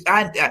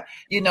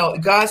 you know,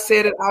 God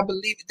said it, I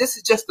believe it. This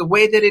is just the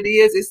way that it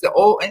is. It's the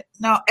old.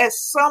 Now, at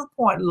some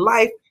point,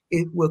 life,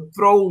 it will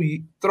throw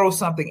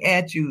something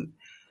at you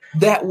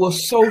that will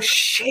so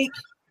shake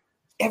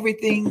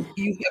everything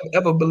you have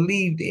ever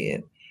believed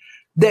in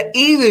that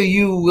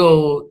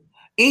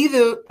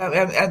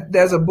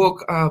there's a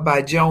book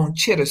by Joan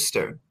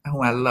Chittister,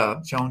 who I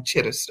love, Joan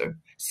Chittister,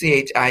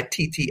 Chittister,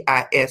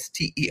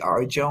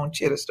 Joan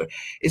Chittister.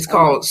 It's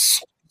called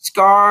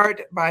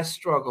Scarred by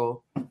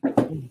Struggle,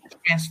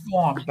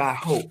 Transformed by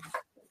Hope.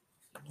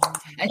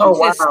 And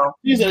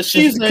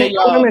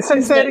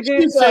say it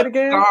again.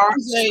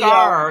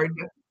 Scarred.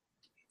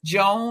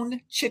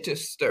 Joan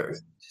Chittister.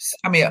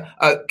 I mean,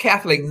 a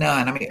Catholic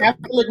nun. I mean,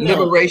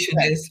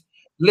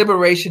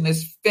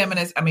 liberationist,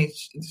 feminist. I mean,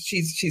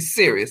 she's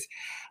serious.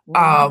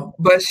 But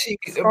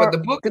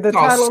the book is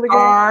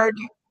called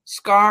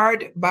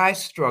Scarred by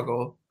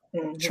Struggle,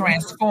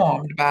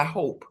 Transformed by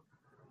Hope.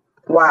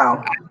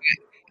 Wow.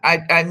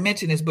 I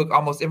mention this book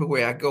almost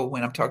everywhere I go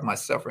when I'm talking about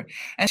suffering.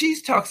 And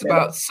she talks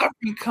about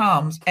suffering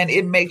comes and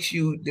it makes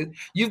you've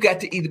got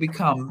to either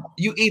become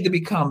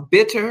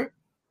bitter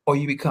or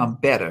you become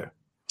better.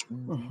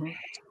 Mm-hmm.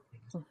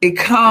 It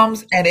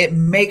comes and it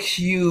makes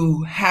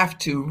you have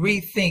to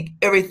rethink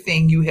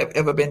everything you have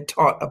ever been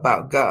taught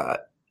about God.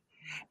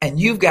 And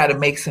you've got to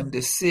make some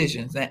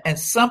decisions. And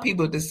some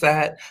people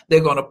decide they're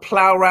going to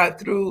plow right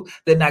through.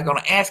 They're not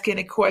going to ask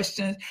any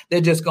questions.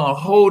 They're just going to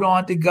hold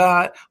on to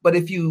God. But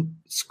if you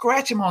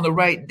scratch them on the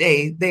right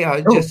day, they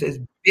are just as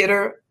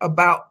bitter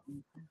about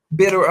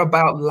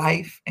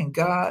life and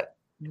God.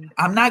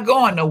 I'm not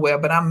going nowhere,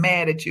 but I'm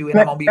mad at you, and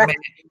I'm going to be mad at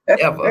you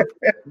forever.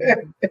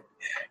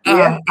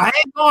 I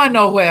ain't going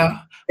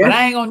nowhere, but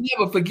I ain't going to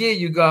never forgive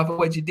you, God, for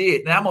what you did.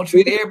 And I'm going to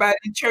treat everybody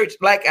in church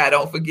like I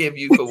don't forgive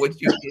you for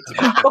what you did to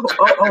me.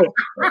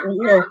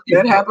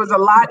 That happens a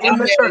lot in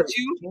the church.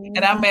 You,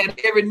 and I'm mad at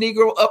every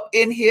Negro up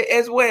in here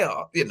as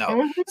well,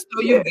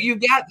 So you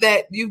got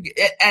that.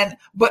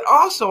 But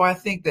also I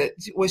think that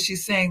what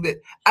she's saying,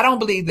 that I don't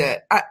believe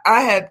that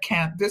I had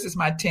this is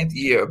my 10th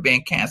year of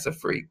being cancer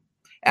free.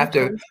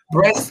 After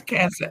breast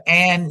cancer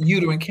and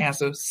uterine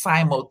cancer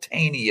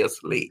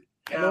simultaneously.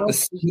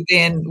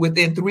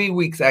 Within 3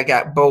 weeks, I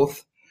got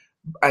both.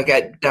 I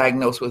got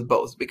diagnosed with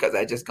both because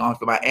I just gone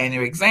for my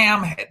annual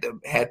exam,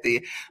 had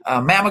the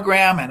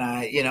mammogram, and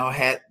I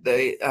had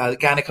the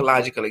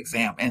gynecological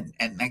exam, and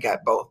I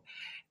got both.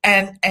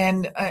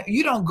 And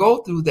you don't go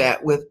through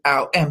that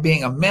without, and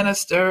being a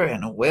minister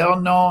and a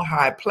well-known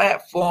high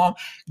platform,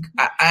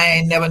 I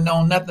ain't never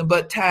known nothing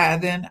but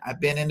tithing. I've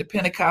been in the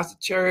Pentecostal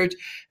church.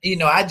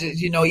 I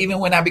just, even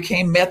when I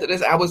became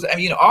Methodist, I was,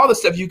 all the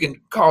stuff you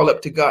can call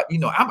up to God.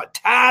 I'm a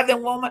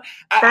tithing woman.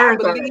 I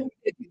believe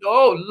it.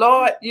 Oh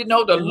Lord,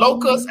 the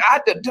locusts.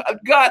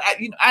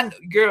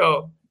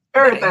 Girl,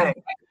 everything.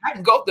 I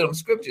can go through them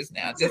scriptures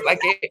now, just like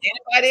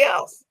anybody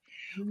else.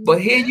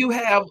 But here you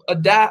have a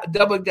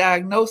double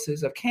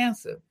diagnosis of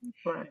cancer.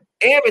 Right.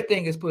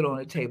 Everything is put on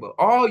the table.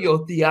 All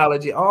your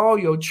theology, all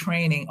your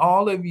training,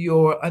 all of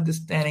your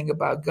understanding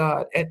about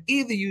God. And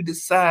either you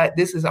decide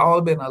this has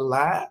all been a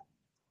lie,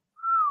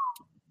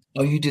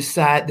 or you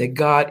decide that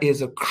God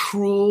is a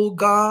cruel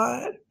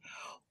God,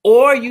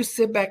 or you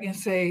sit back and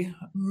say,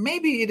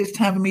 maybe it is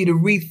time for me to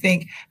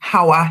rethink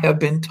how I have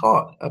been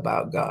taught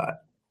about God.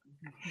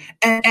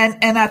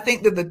 And I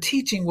think that the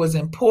teaching was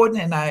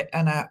important, and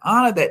I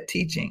honor that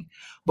teaching.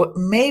 But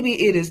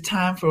maybe it is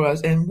time for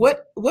us. And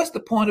what's the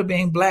point of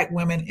being Black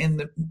women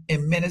in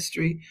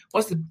ministry?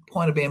 What's the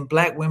point of being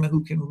Black women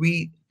who can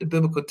read the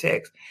biblical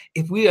text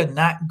if we are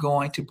not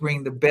going to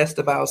bring the best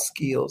of our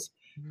skills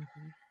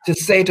to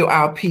say to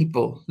our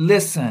people,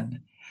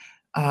 listen,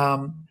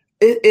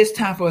 it's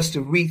time for us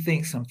to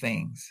rethink some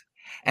things.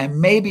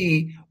 And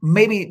maybe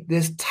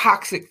this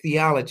toxic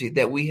theology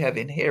that we have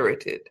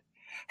inherited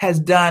has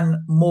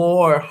done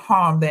more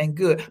harm than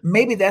good.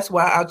 Maybe that's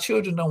why our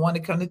children don't want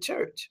to come to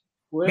church.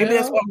 Well, maybe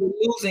that's why we're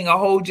losing a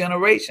whole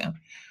generation,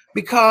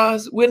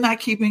 because we're not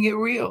keeping it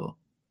real.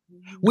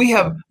 We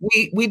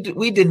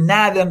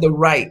deny them the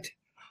right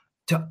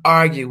to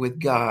argue with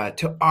God,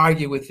 to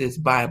argue with this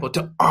Bible,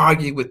 to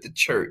argue with the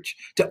church,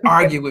 to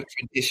argue with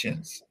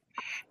traditions.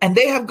 And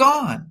they have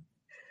gone.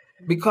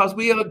 Because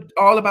we are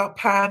all about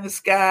pie in the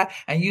sky,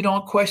 and you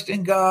don't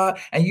question God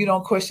and you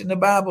don't question the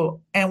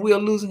Bible. And we're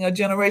losing a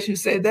generation who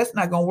say that's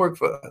not going to work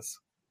for us.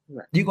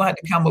 Right. You're going to have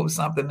to come up with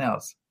something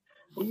else.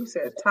 Well, you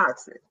said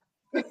toxic.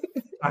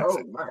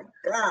 Oh my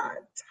God,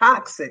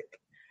 toxic.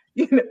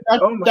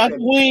 Dr.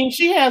 Wing,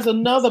 she has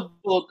another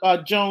book,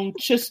 Joan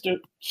Chittister.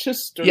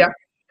 Yeah.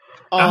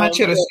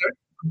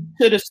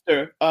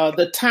 Chittister.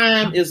 The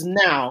Time Is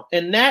Now.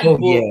 And that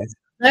book,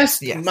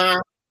 that's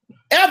my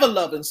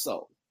ever-loving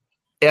soul.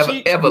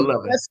 Ever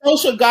loving. That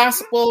social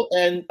gospel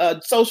and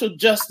social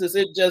justice,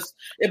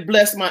 it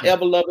blessed my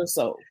ever loving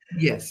soul.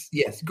 Yes.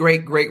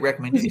 Great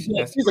recommendation.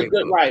 She's a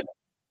good writer.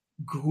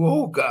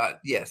 Oh God,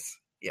 yes.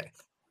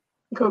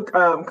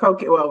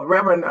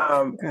 Reverend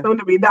soon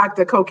to be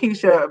Dr.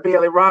 Kokisha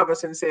Bailey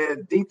Robinson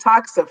said,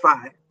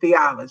 detoxify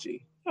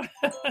theology.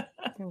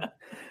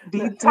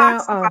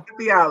 Detoxify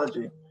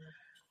theology.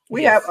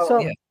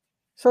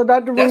 So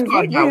Dr. Wing,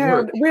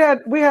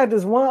 we had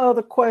this one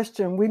other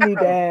question we need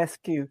to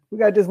ask you. We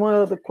got this one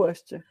other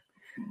question.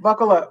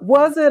 Buckle up.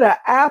 Was it an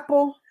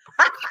apple?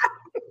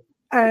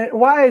 And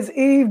why is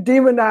Eve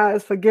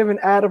demonized for giving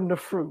Adam the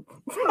fruit?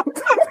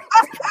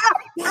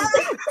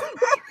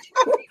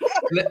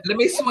 Let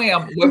me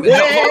swim.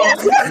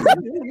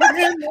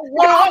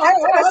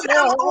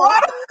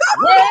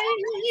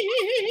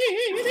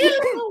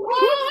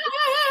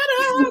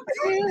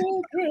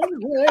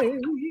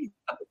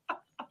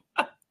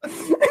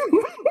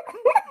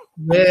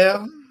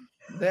 Well,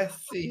 let's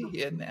see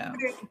here now.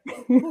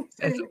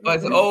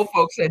 As the old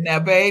folks said, now,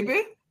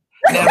 baby.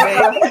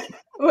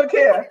 Look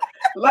here.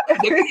 Look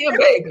here,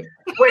 baby.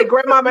 Wait,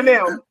 grandmama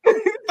now.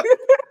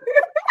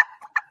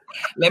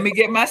 Let me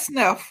get my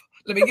snuff.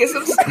 Let me get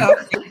some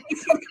snuff.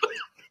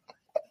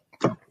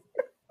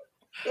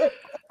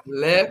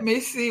 Let me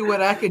see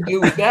what I can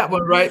do with that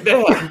one right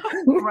there.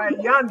 Right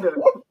yonder.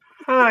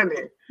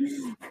 Honey.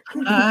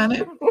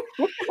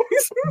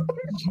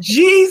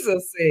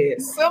 Jesus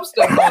said some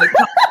stuff only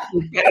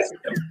comes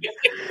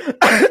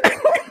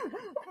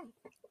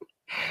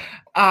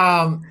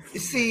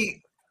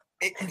see,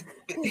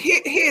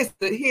 here's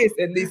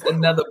at least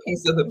another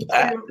piece of the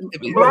pie.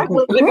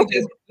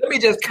 Let me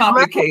just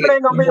complicate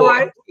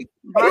it.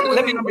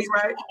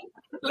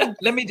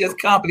 Let me just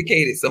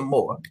complicate it some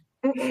more.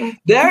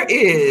 There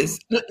is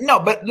no,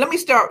 but let me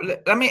start.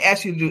 Let me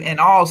ask you to do, in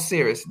all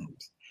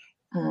seriousness.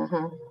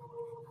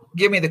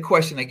 Give me the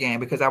question again,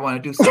 because I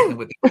want to do something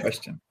with the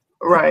question.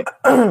 Right.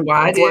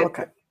 Why did?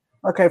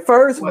 Okay.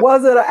 First,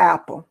 was it an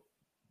apple?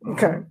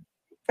 Okay.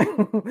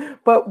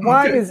 But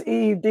why is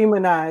Eve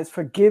demonized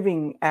for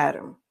giving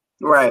Adam?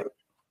 Right.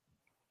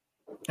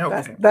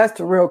 Okay. That's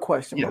the real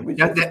question. Yeah,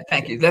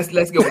 thank you. Let's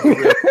go with the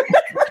real.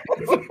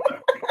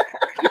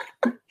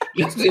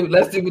 Let's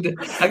do with the.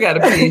 I got a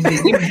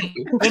PhD.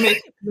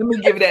 Let me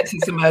give that to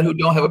somebody who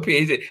don't have a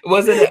PhD.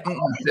 Wasn't it?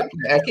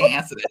 I can't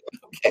answer that.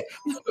 Okay.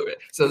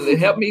 So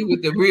help me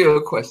with the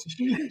real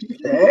question.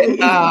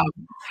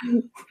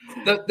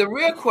 The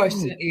real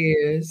question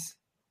is,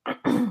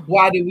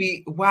 why do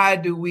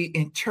we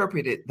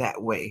interpret it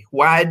that way?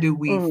 Why do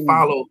we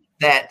follow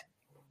that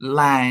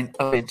line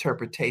of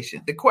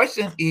interpretation? The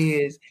question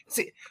is,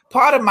 see,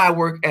 part of my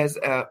work as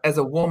a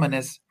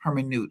womanist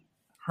hermeneutic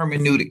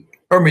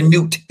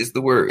is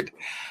the word,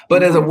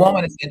 but as a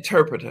womanist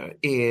interpreter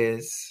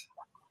is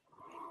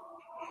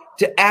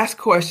to ask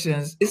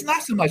questions. It's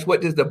not so much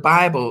what does the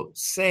Bible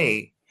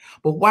say,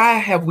 but why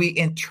have we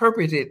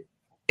interpreted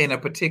in a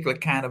particular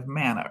kind of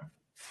manner?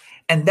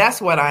 And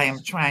that's what I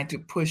am trying to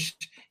push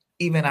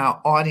even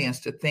our audience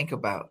to think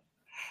about.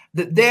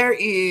 That there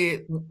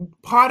is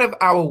part of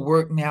our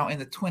work now in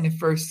the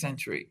 21st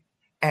century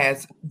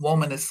as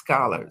womanist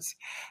scholars,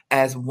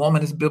 as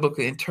womanist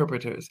biblical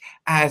interpreters,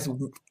 as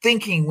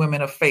thinking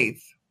women of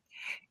faith,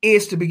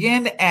 is to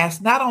begin to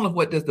ask not only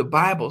what does the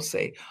Bible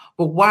say,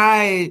 but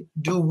why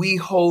do we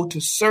hold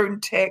to certain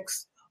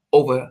texts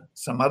over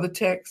some other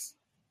texts?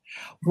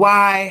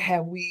 Why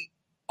have we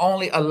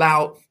only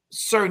allowed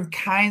certain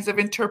kinds of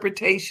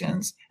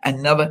interpretations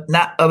and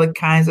not other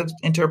kinds of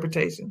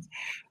interpretations?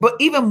 But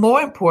even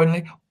more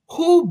importantly,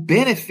 who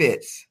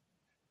benefits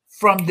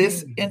from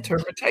this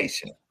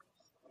interpretation?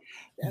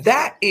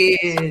 That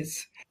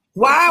is,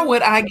 why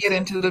would I get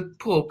into the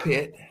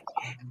pulpit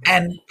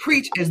and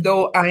preach as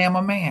though I am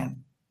a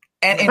man,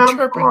 and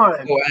interpret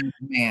as though I am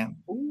a man,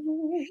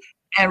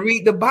 and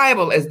read the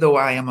Bible as though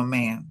I am a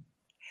man?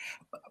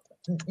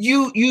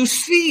 You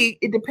see,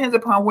 it depends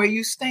upon where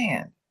you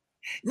stand.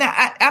 Now,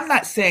 I'm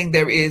not saying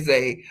there is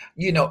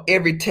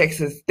every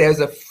text there's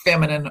a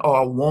feminine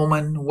or a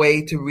woman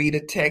way to read a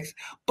text,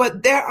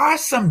 but there are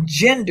some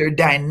gender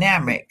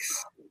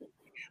dynamics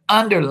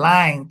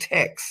underlying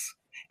texts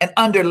and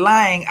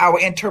underlying our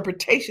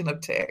interpretation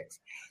of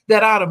text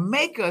that ought to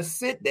make us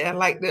sit there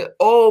like the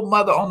old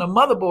mother on the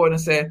motherboard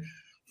and say,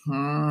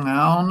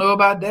 I don't know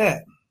about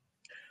that.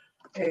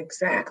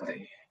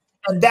 Exactly.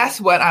 And that's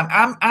what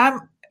I'm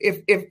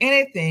if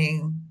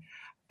anything,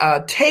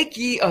 take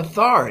ye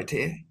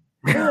authority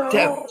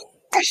to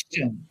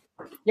question.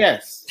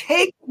 Yes.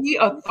 Take ye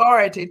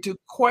authority to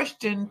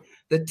question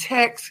the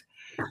text,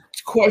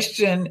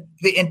 question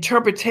the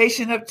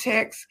interpretation of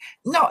text.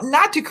 No,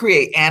 not to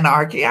create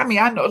anarchy. I mean,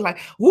 I know,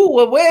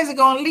 where is it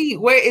going to lead?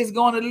 Where it's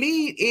going to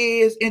lead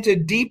is into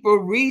deeper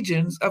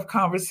regions of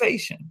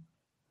conversation.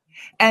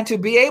 And to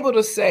be able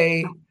to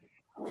say,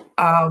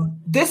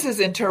 this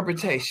is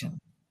interpretation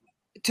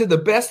to the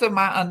best of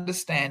my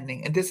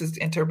understanding, and this is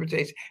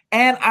interpretation,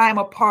 and I'm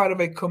a part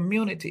of a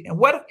community. And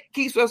what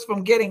keeps us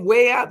from getting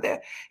way out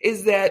there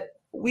is that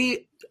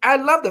I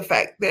love the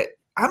fact that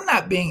I'm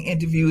not being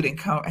interviewed and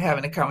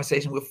having a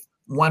conversation with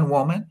one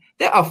woman.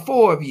 There are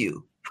four of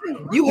you.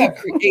 You have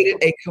created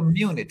a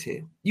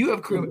community. You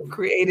have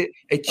created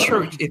a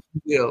church, if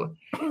you will,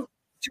 to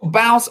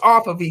bounce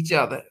off of each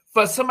other.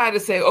 For somebody to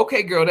say,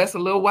 okay, girl, that's a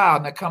little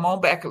wild. Now come on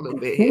back a little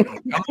bit here.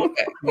 Come on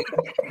back.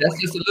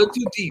 That's just a little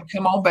too deep.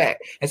 Come on back.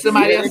 And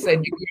somebody else said,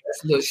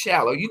 that's a little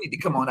shallow. You need to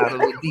come on out a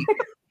little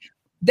deeper.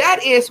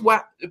 That is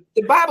why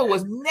the Bible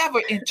was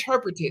never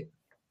interpreted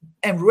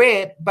and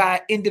read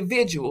by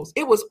individuals.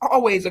 It was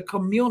always a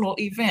communal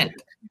event.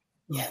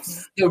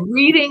 Yes. The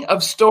reading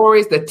of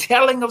stories, the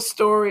telling of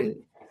stories,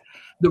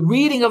 the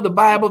reading of the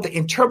Bible, the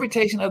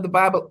interpretation of the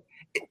Bible,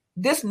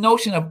 this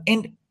notion of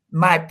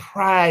my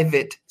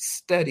private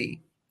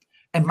study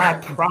and my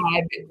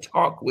private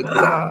talk with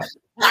God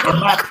and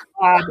my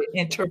private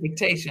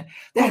interpretation,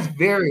 that's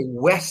very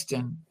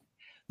Western.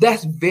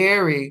 That's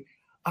very,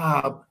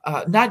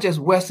 not just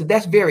Western,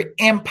 that's very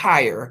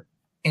empire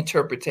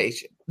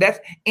interpretation. That's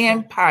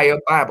empire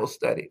Bible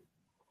study.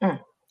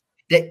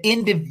 The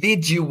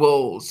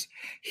individuals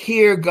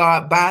hear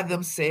God by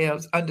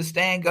themselves,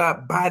 understand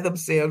God by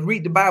themselves,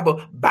 read the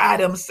Bible by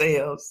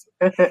themselves.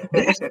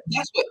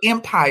 That's what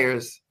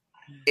empires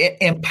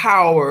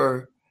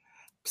empower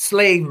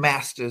slave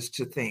masters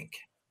to think.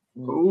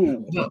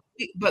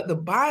 But the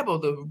Bible,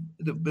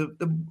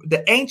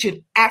 the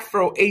ancient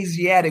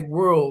Afro-Asiatic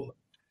world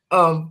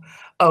of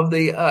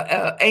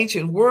the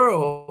ancient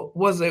world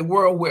was a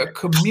world where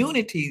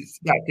communities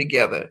got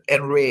together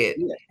and read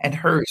and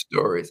heard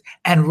stories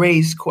and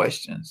raised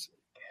questions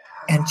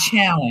and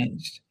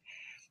challenged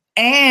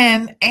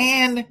and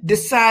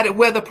decided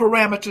where the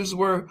parameters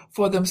were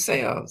for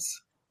themselves.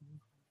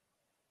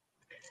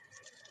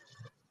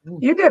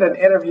 You did an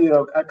interview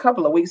a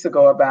couple of weeks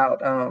ago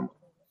about,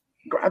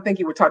 I think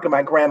you were talking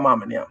about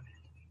Grandmama now.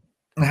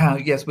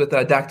 Yes, with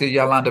Dr.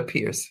 Yolanda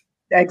Pierce.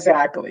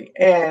 Exactly.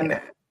 And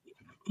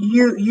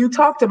you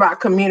talked about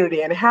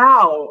community and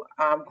how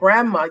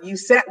you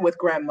sat with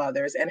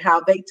grandmothers and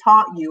how they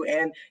taught you,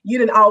 and you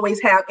didn't always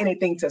have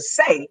anything to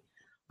say,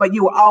 but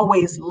you were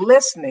always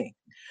listening.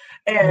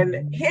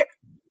 And here,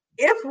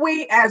 if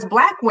we as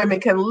Black women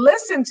can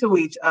listen to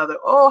each other,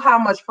 oh, how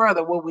much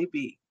further will we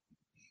be?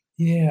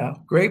 Yeah,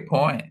 great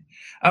point.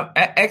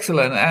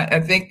 Excellent. I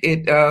think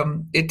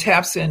it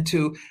taps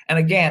into, and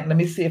again, let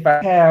me see if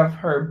I have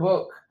her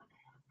book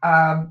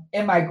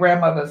in my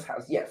grandmother's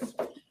house. Yes.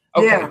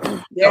 Okay.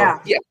 Yeah.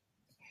 So,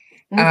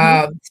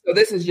 yeah. So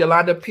this is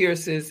Yolanda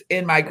Pierce's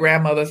In My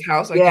Grandmother's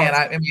House. Again,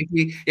 I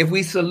mean, if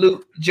we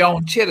salute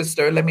Joan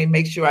Chittister, let me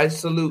make sure I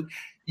salute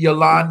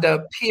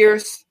Yolanda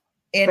Pierce,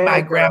 In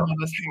My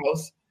Grandmother's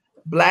House,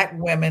 Black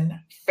Women,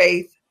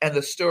 Faith, and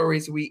the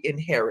Stories We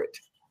Inherit.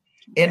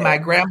 In My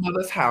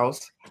Grandmother's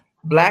House,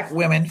 Black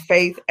Women,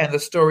 Faith, and the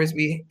Stories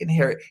We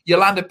Inherit.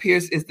 Yolanda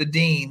Pierce is the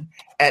dean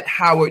at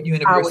Howard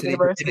University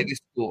Divinity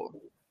School.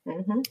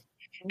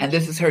 And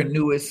this is her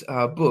newest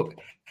book.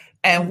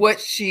 And what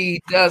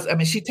she does, I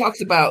mean, she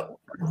talks about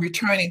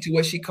returning to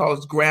what she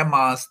calls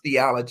grandma's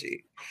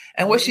theology.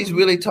 And what she's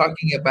really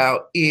talking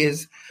about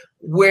is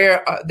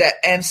where that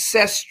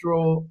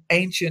ancestral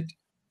ancient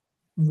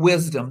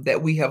wisdom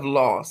that we have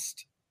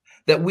lost,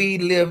 that we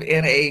live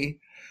in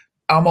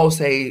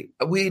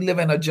we live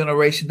in a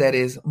generation that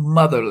is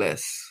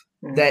motherless,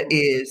 that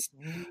is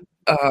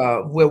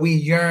where we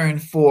yearn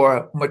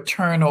for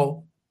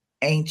maternal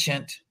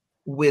ancient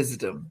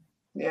wisdom.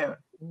 Yeah.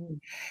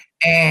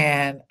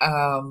 And,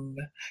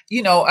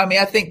 you know, I mean,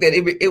 I think that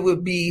it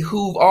would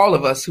behoove all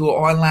of us who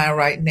are online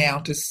right now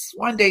to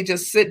one day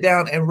just sit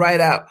down and write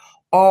out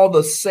all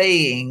the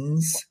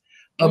sayings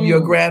of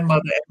your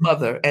grandmother and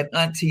mother and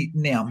Auntie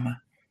Nim.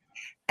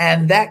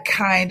 And that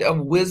kind of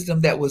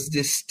wisdom that was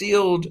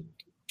distilled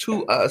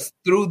to us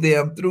through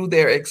them, through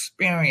their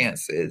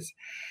experiences,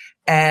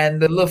 and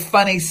the little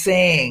funny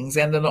sayings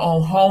and the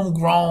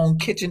homegrown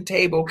kitchen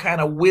table kind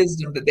of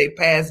wisdom that they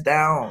passed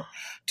down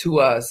to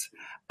us.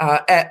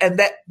 And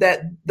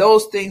that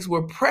those things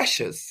were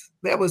precious.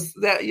 That was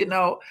that, you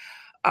know,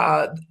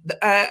 I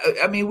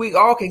mean, we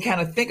all can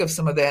kind of think of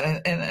some of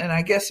that. And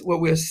I guess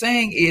what we're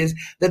saying is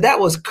that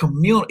was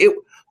communal.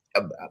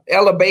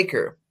 Ella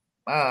Baker,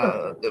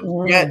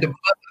 the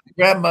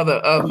grandmother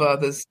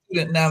of the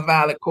Student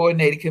Nonviolent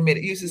Coordinating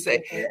Committee, used to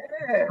say,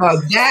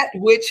 that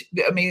which,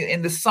 I mean,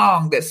 in the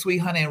song that Sweet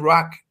Honey and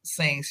Rock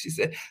sings, she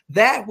said,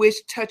 that which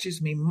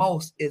touches me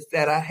most is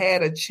that I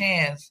had a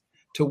chance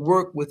to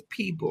work with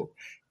people,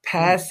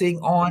 passing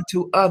on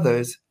to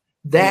others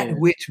that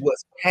which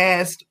was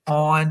passed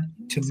on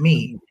to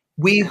me.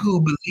 We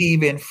who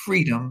believe in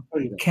freedom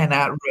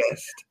cannot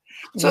rest.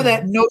 So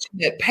that notion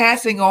that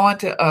passing on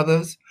to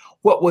others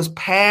what was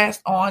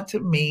passed on to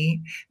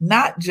me,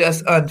 not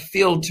just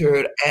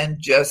unfiltered and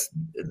just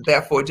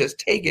therefore just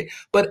take it,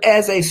 but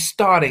as a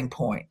starting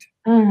point,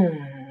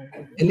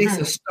 at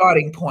least a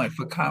starting point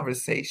for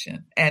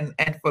conversation and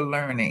for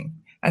learning,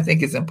 I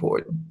think is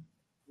important.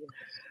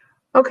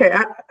 Okay,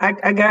 I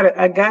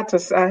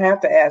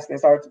have to ask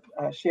this or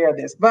share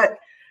this, but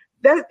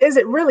is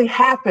it really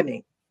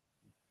happening?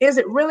 Is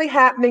it really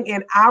happening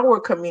in our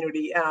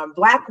community,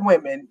 Black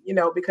women? You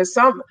know, because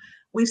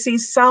we see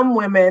some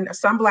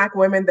Black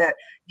women that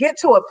get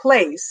to a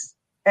place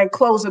and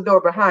close the door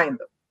behind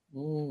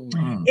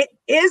them.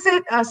 Is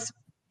it us?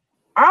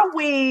 Are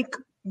we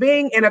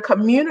being in a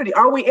community?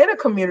 Are we in a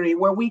community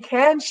where we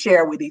can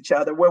share with each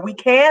other, where we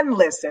can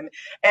listen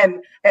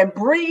and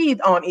breathe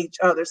on each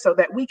other so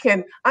that we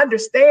can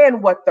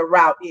understand what the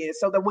route is,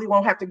 so that we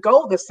won't have to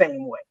go the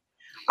same way?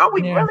 Are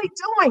we really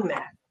doing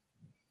that?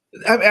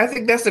 I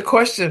think that's a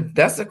question.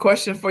 That's a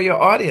question for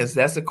your audience.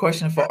 That's a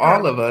question for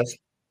all of us.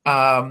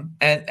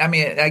 And I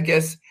mean, I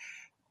guess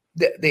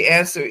the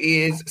answer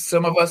is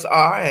some of us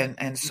are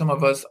and some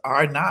of us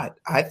are not.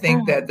 I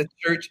think that the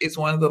church is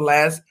one of the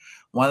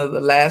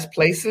last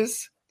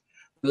places,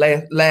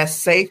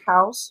 last safe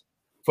house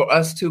for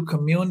us to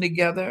commune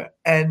together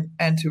and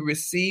to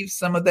receive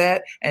some of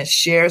that and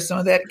share some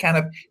of that kind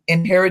of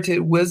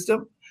inherited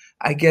wisdom.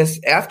 I guess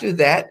after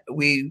that,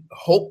 we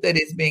hope that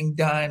it's being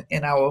done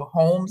in our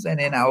homes and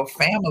in our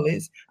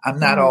families. I'm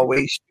not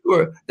always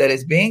sure that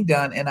it's being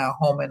done in our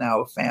home and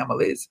our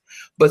families,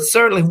 but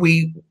certainly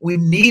we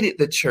needed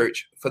the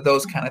church for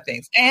those kind of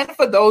things. And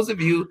for those of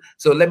you,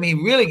 so let me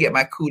really get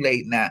my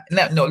Kool-Aid now.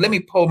 No, let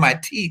me pull my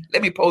tea.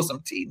 Let me pull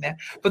some tea now.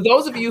 For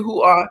those of you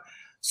who are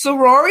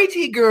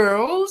sorority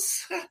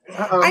girls,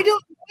 I don't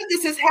know if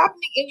this is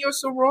happening in your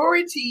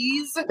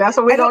sororities. That's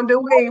what we're going to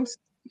do, James.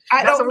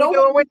 I don't know if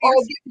you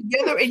all get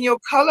together in your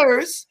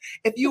colors,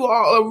 if you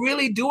are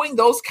really doing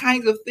those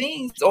kinds of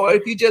things, or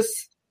if you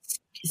just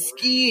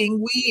skiing,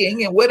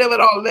 weeing, and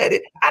whatever all that is.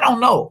 I don't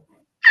know.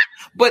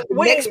 But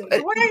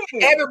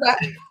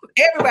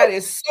everybody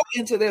is so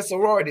into their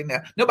sorority now.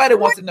 Nobody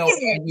wants to know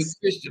if you're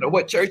Christian or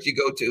what church you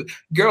go to.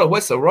 Girl,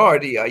 what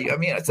sorority are you? I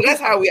mean, so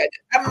that's how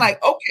I'm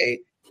like, okay,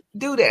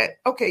 do that.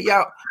 Okay,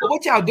 y'all. But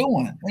what y'all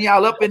doing when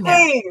y'all up in there?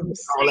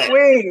 Wings. Y'all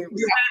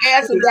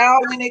passing down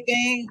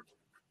anything?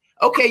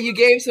 Okay, you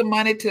gave some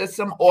money to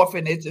some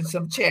orphanage and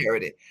some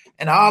charity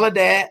and all of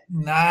that.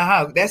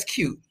 Nah, that's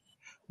cute.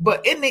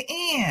 But in the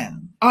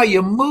end, are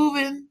you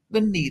moving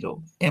the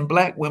needle in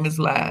Black women's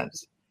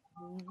lives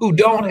who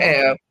don't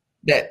have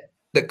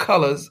the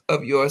colors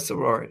of your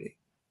sorority?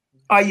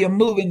 Are you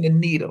moving the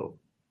needle?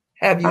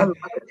 Have you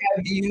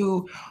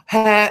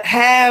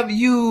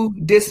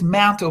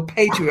dismantled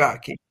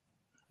patriarchy?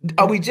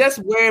 Are we just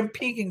wearing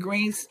pink and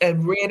green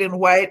and red and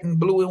white and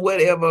blue and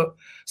whatever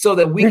so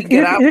that we can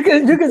get out? You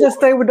can just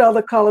stay with the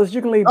other colors.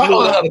 You can leave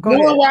blue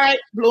and white.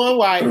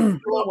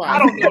 I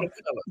don't know the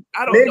color.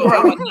 I don't know.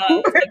 I'm a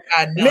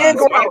nun.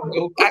 So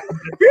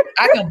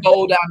I can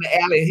bowl down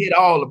the alley and hit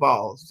all the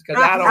balls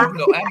because I don't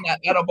know.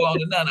 I don't belong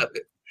to none of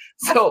it.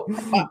 So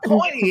my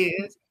point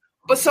is,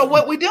 but so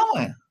what we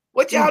doing?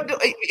 What y'all do?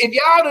 If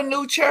y'all the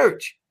new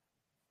church,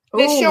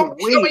 then show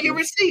me your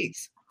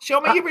receipts. Show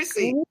me your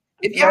receipt.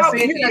 If y'all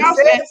say,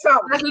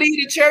 let's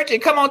leave the church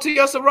and come on to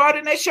your sorority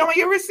and they show me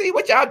your receipt,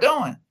 what y'all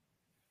doing?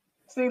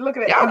 See, look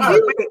at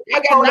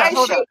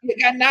that. You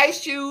got nice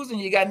shoes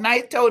and you got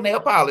nice toenail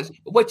polish.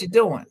 But what you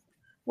doing?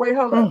 Wait,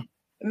 hold on.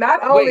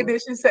 Not only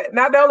did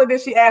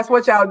she ask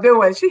what y'all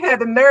doing, she had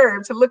the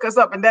nerve to look us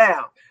up and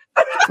down.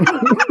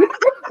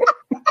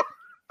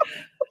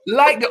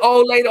 Like the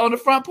old lady on the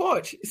front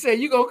porch.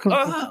 Said, you go,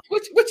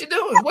 what you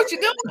doing? What you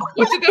doing?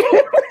 What you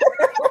doing?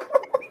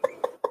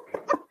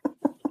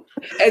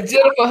 And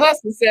Jennifer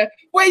Hudson said,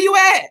 where you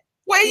at?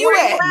 Where you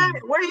at?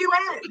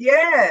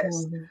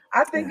 Yes.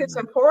 I think it's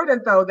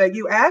important, though, that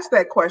you ask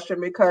that question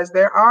because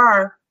there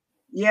are,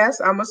 yes,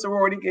 I'm a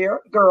sorority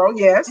girl,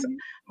 yes.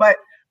 But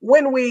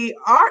when we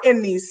are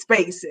in these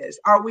spaces,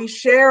 are we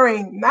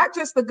sharing not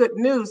just the good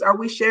news, are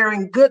we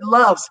sharing good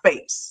love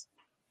space?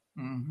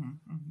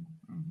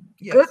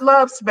 Yes. Good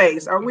love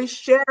space. Are we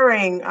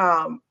sharing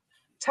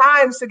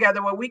times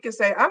together where we can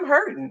say, I'm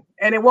hurting,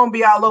 and it won't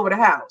be all over the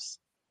house?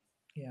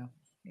 Yeah.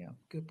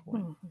 Good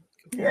point.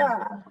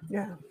 Yeah.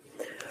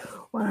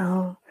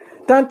 Wow.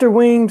 Dr.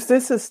 Weems,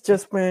 this has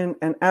just been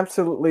an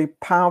absolutely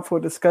powerful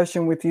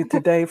discussion with you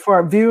today. For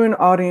our viewing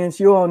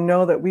audience, you all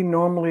know that we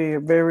normally are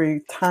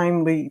very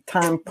timely,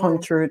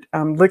 time-punctured.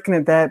 Looking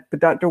at that, but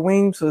Dr.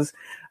 Weems has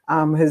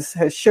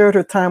shared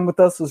her time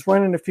with us, was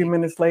running a few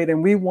minutes late,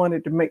 and we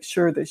wanted to make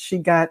sure that she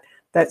got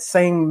that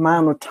same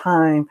amount of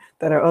time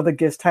that our other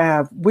guests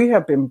have. We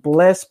have been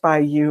blessed by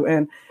you,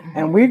 and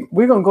we're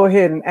going to go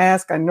ahead and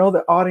ask. I know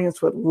the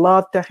audience would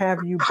love to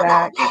have you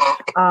back,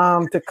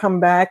 to come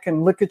back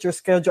and look at your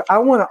schedule. I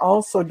want to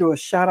also do a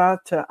shout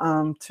out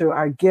to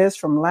our guest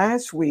from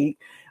last week.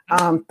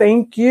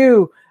 Thank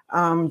you,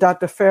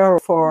 Dr. Farrell,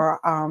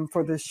 for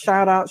the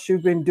shout outs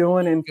you've been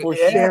doing and for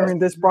sharing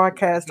this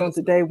broadcast on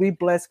today. We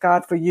bless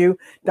God for you,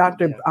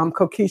 Dr.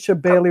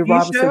 Kokisha Bailey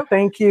Robinson.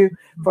 Thank you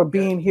for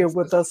being here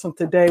with us on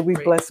today. We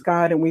bless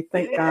God and we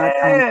thank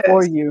God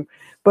for you.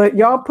 But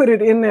y'all put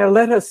it in there.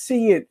 Let us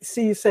see it.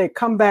 See you say,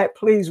 come back,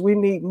 please. We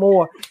need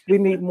more.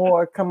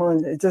 Come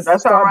on. Just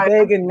start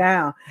begging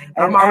now.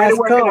 And ask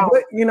her,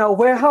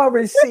 where her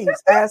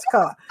receipts? Ask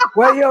her,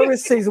 where your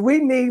receipts? We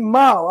need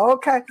more.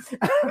 Okay.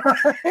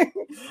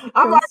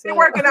 I'm already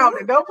working on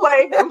it. Don't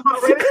play. I'm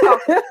already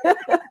talking.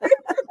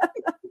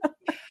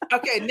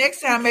 Okay,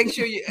 next time make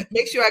sure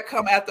I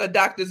come after a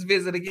doctor's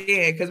visit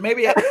again, because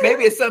maybe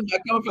it's something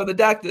coming from the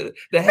doctor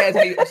that has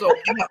me so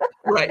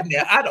right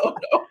now. I don't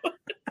know.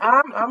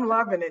 I'm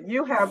loving it.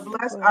 You have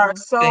blessed our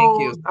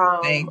souls.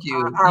 Thank you.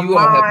 You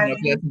all have been a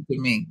blessing to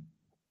me.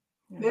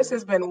 This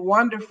has been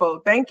wonderful.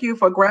 Thank you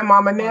for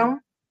Grandmama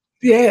Nim.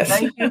 Yes.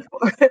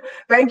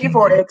 Thank you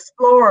for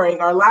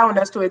exploring or allowing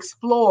us to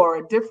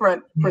explore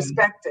different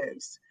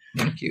perspectives.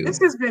 Thank you. This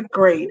has been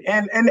great.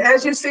 And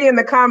as you see in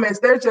the comments,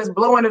 they're just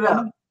blowing it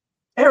up.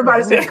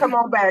 Everybody says, come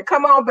on back,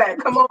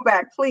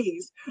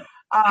 please.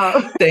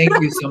 Thank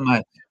you so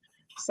much.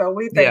 So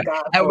we thank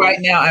God. And right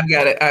now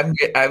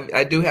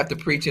I do have to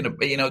preach in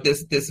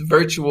this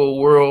virtual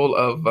world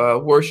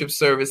of worship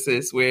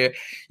services where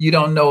you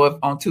don't know if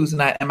on Tuesday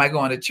night am I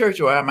going to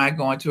church or am I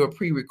going to a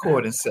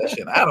pre-recording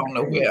session. I don't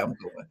know where I'm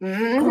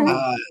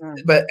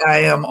going. But I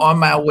am on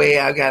my way.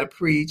 I got to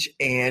preach,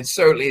 and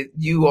certainly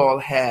you all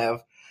have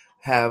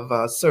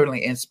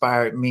certainly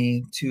inspired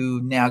me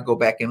to now go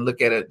back and look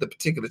at the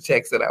particular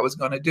text that I was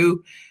going to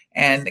do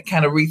and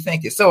kind of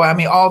rethink it. So, I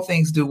mean, all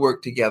things do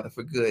work together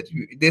for good.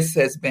 This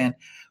has been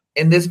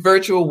in this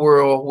virtual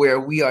world where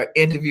we are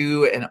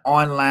interviewed and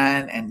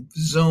online and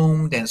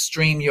Zoomed and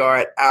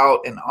StreamYard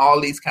out and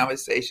all these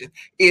conversations.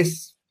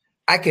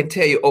 I can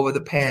tell you over the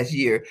past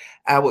year,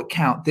 I would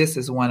count this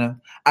as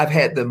I've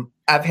had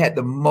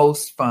the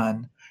most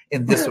fun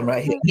in this one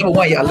right here. Number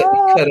one, y'all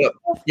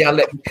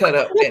let me cut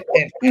up.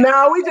 And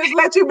no, we just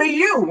let you be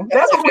you.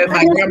 That's what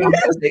my grandma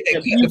says. They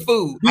cut the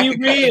food. Be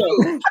real.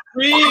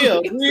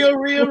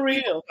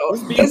 So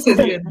this has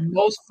been the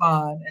most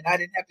fun, and I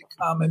didn't have to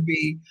come and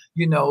be,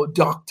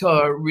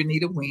 Dr.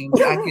 Renita Weems.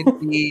 I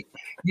could be,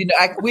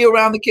 we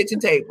around the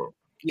kitchen table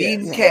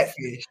eating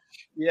catfish.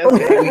 Yes. So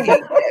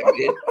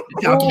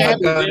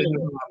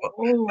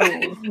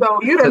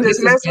you done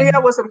just messed me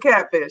up with some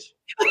catfish.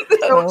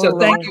 So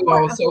thank you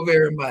all so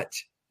very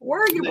much.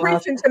 Where are you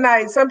preaching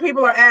tonight? Some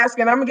people are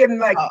asking. I'm getting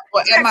like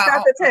text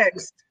after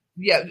text.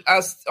 Yeah,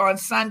 on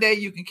Sunday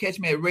you can catch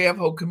me at Rev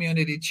Hope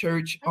Community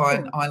Church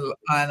on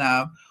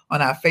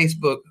our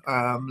Facebook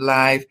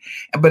live,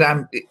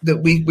 but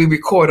we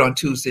record on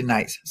Tuesday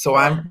nights. So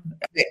and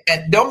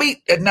don't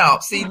be now.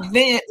 See,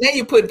 then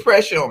you putting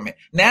pressure on me.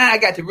 Now I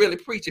got to really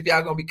preach if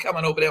y'all gonna be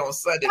coming over there on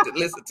Sunday to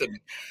listen to me.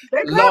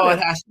 Lord,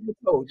 I should have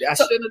told you. I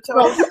shouldn't have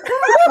told you.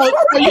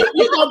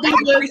 You're gonna be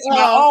with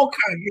my own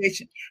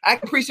congregation. I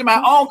can preach to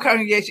my own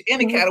congregation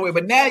any kind of way,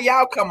 but now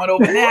y'all coming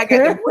over. Now I got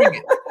to bring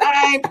it.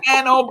 I ain't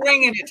planning on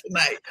bringing it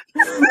tonight.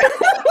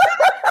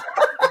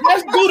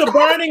 Let's do the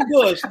burning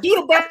bush. Do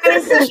the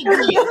burning bush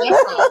again.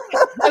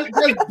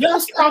 Let's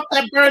dust off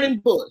that burning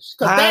bush.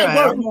 I'm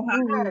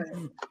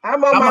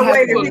on my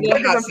way to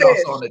get some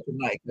fish on it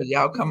tonight because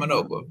y'all coming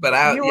over. But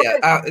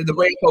the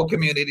Rev Hope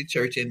Community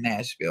Church in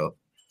Nashville.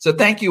 So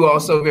thank you all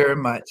so very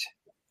much.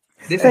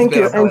 Thank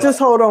you. And just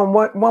hold on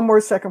one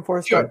more second for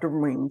us, sure. Dr.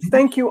 Weems.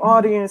 Thank you,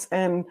 audience.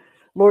 And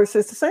Lord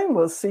says the same.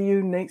 We'll see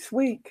you next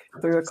week,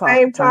 3:00.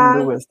 Same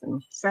time,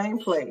 same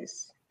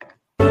place.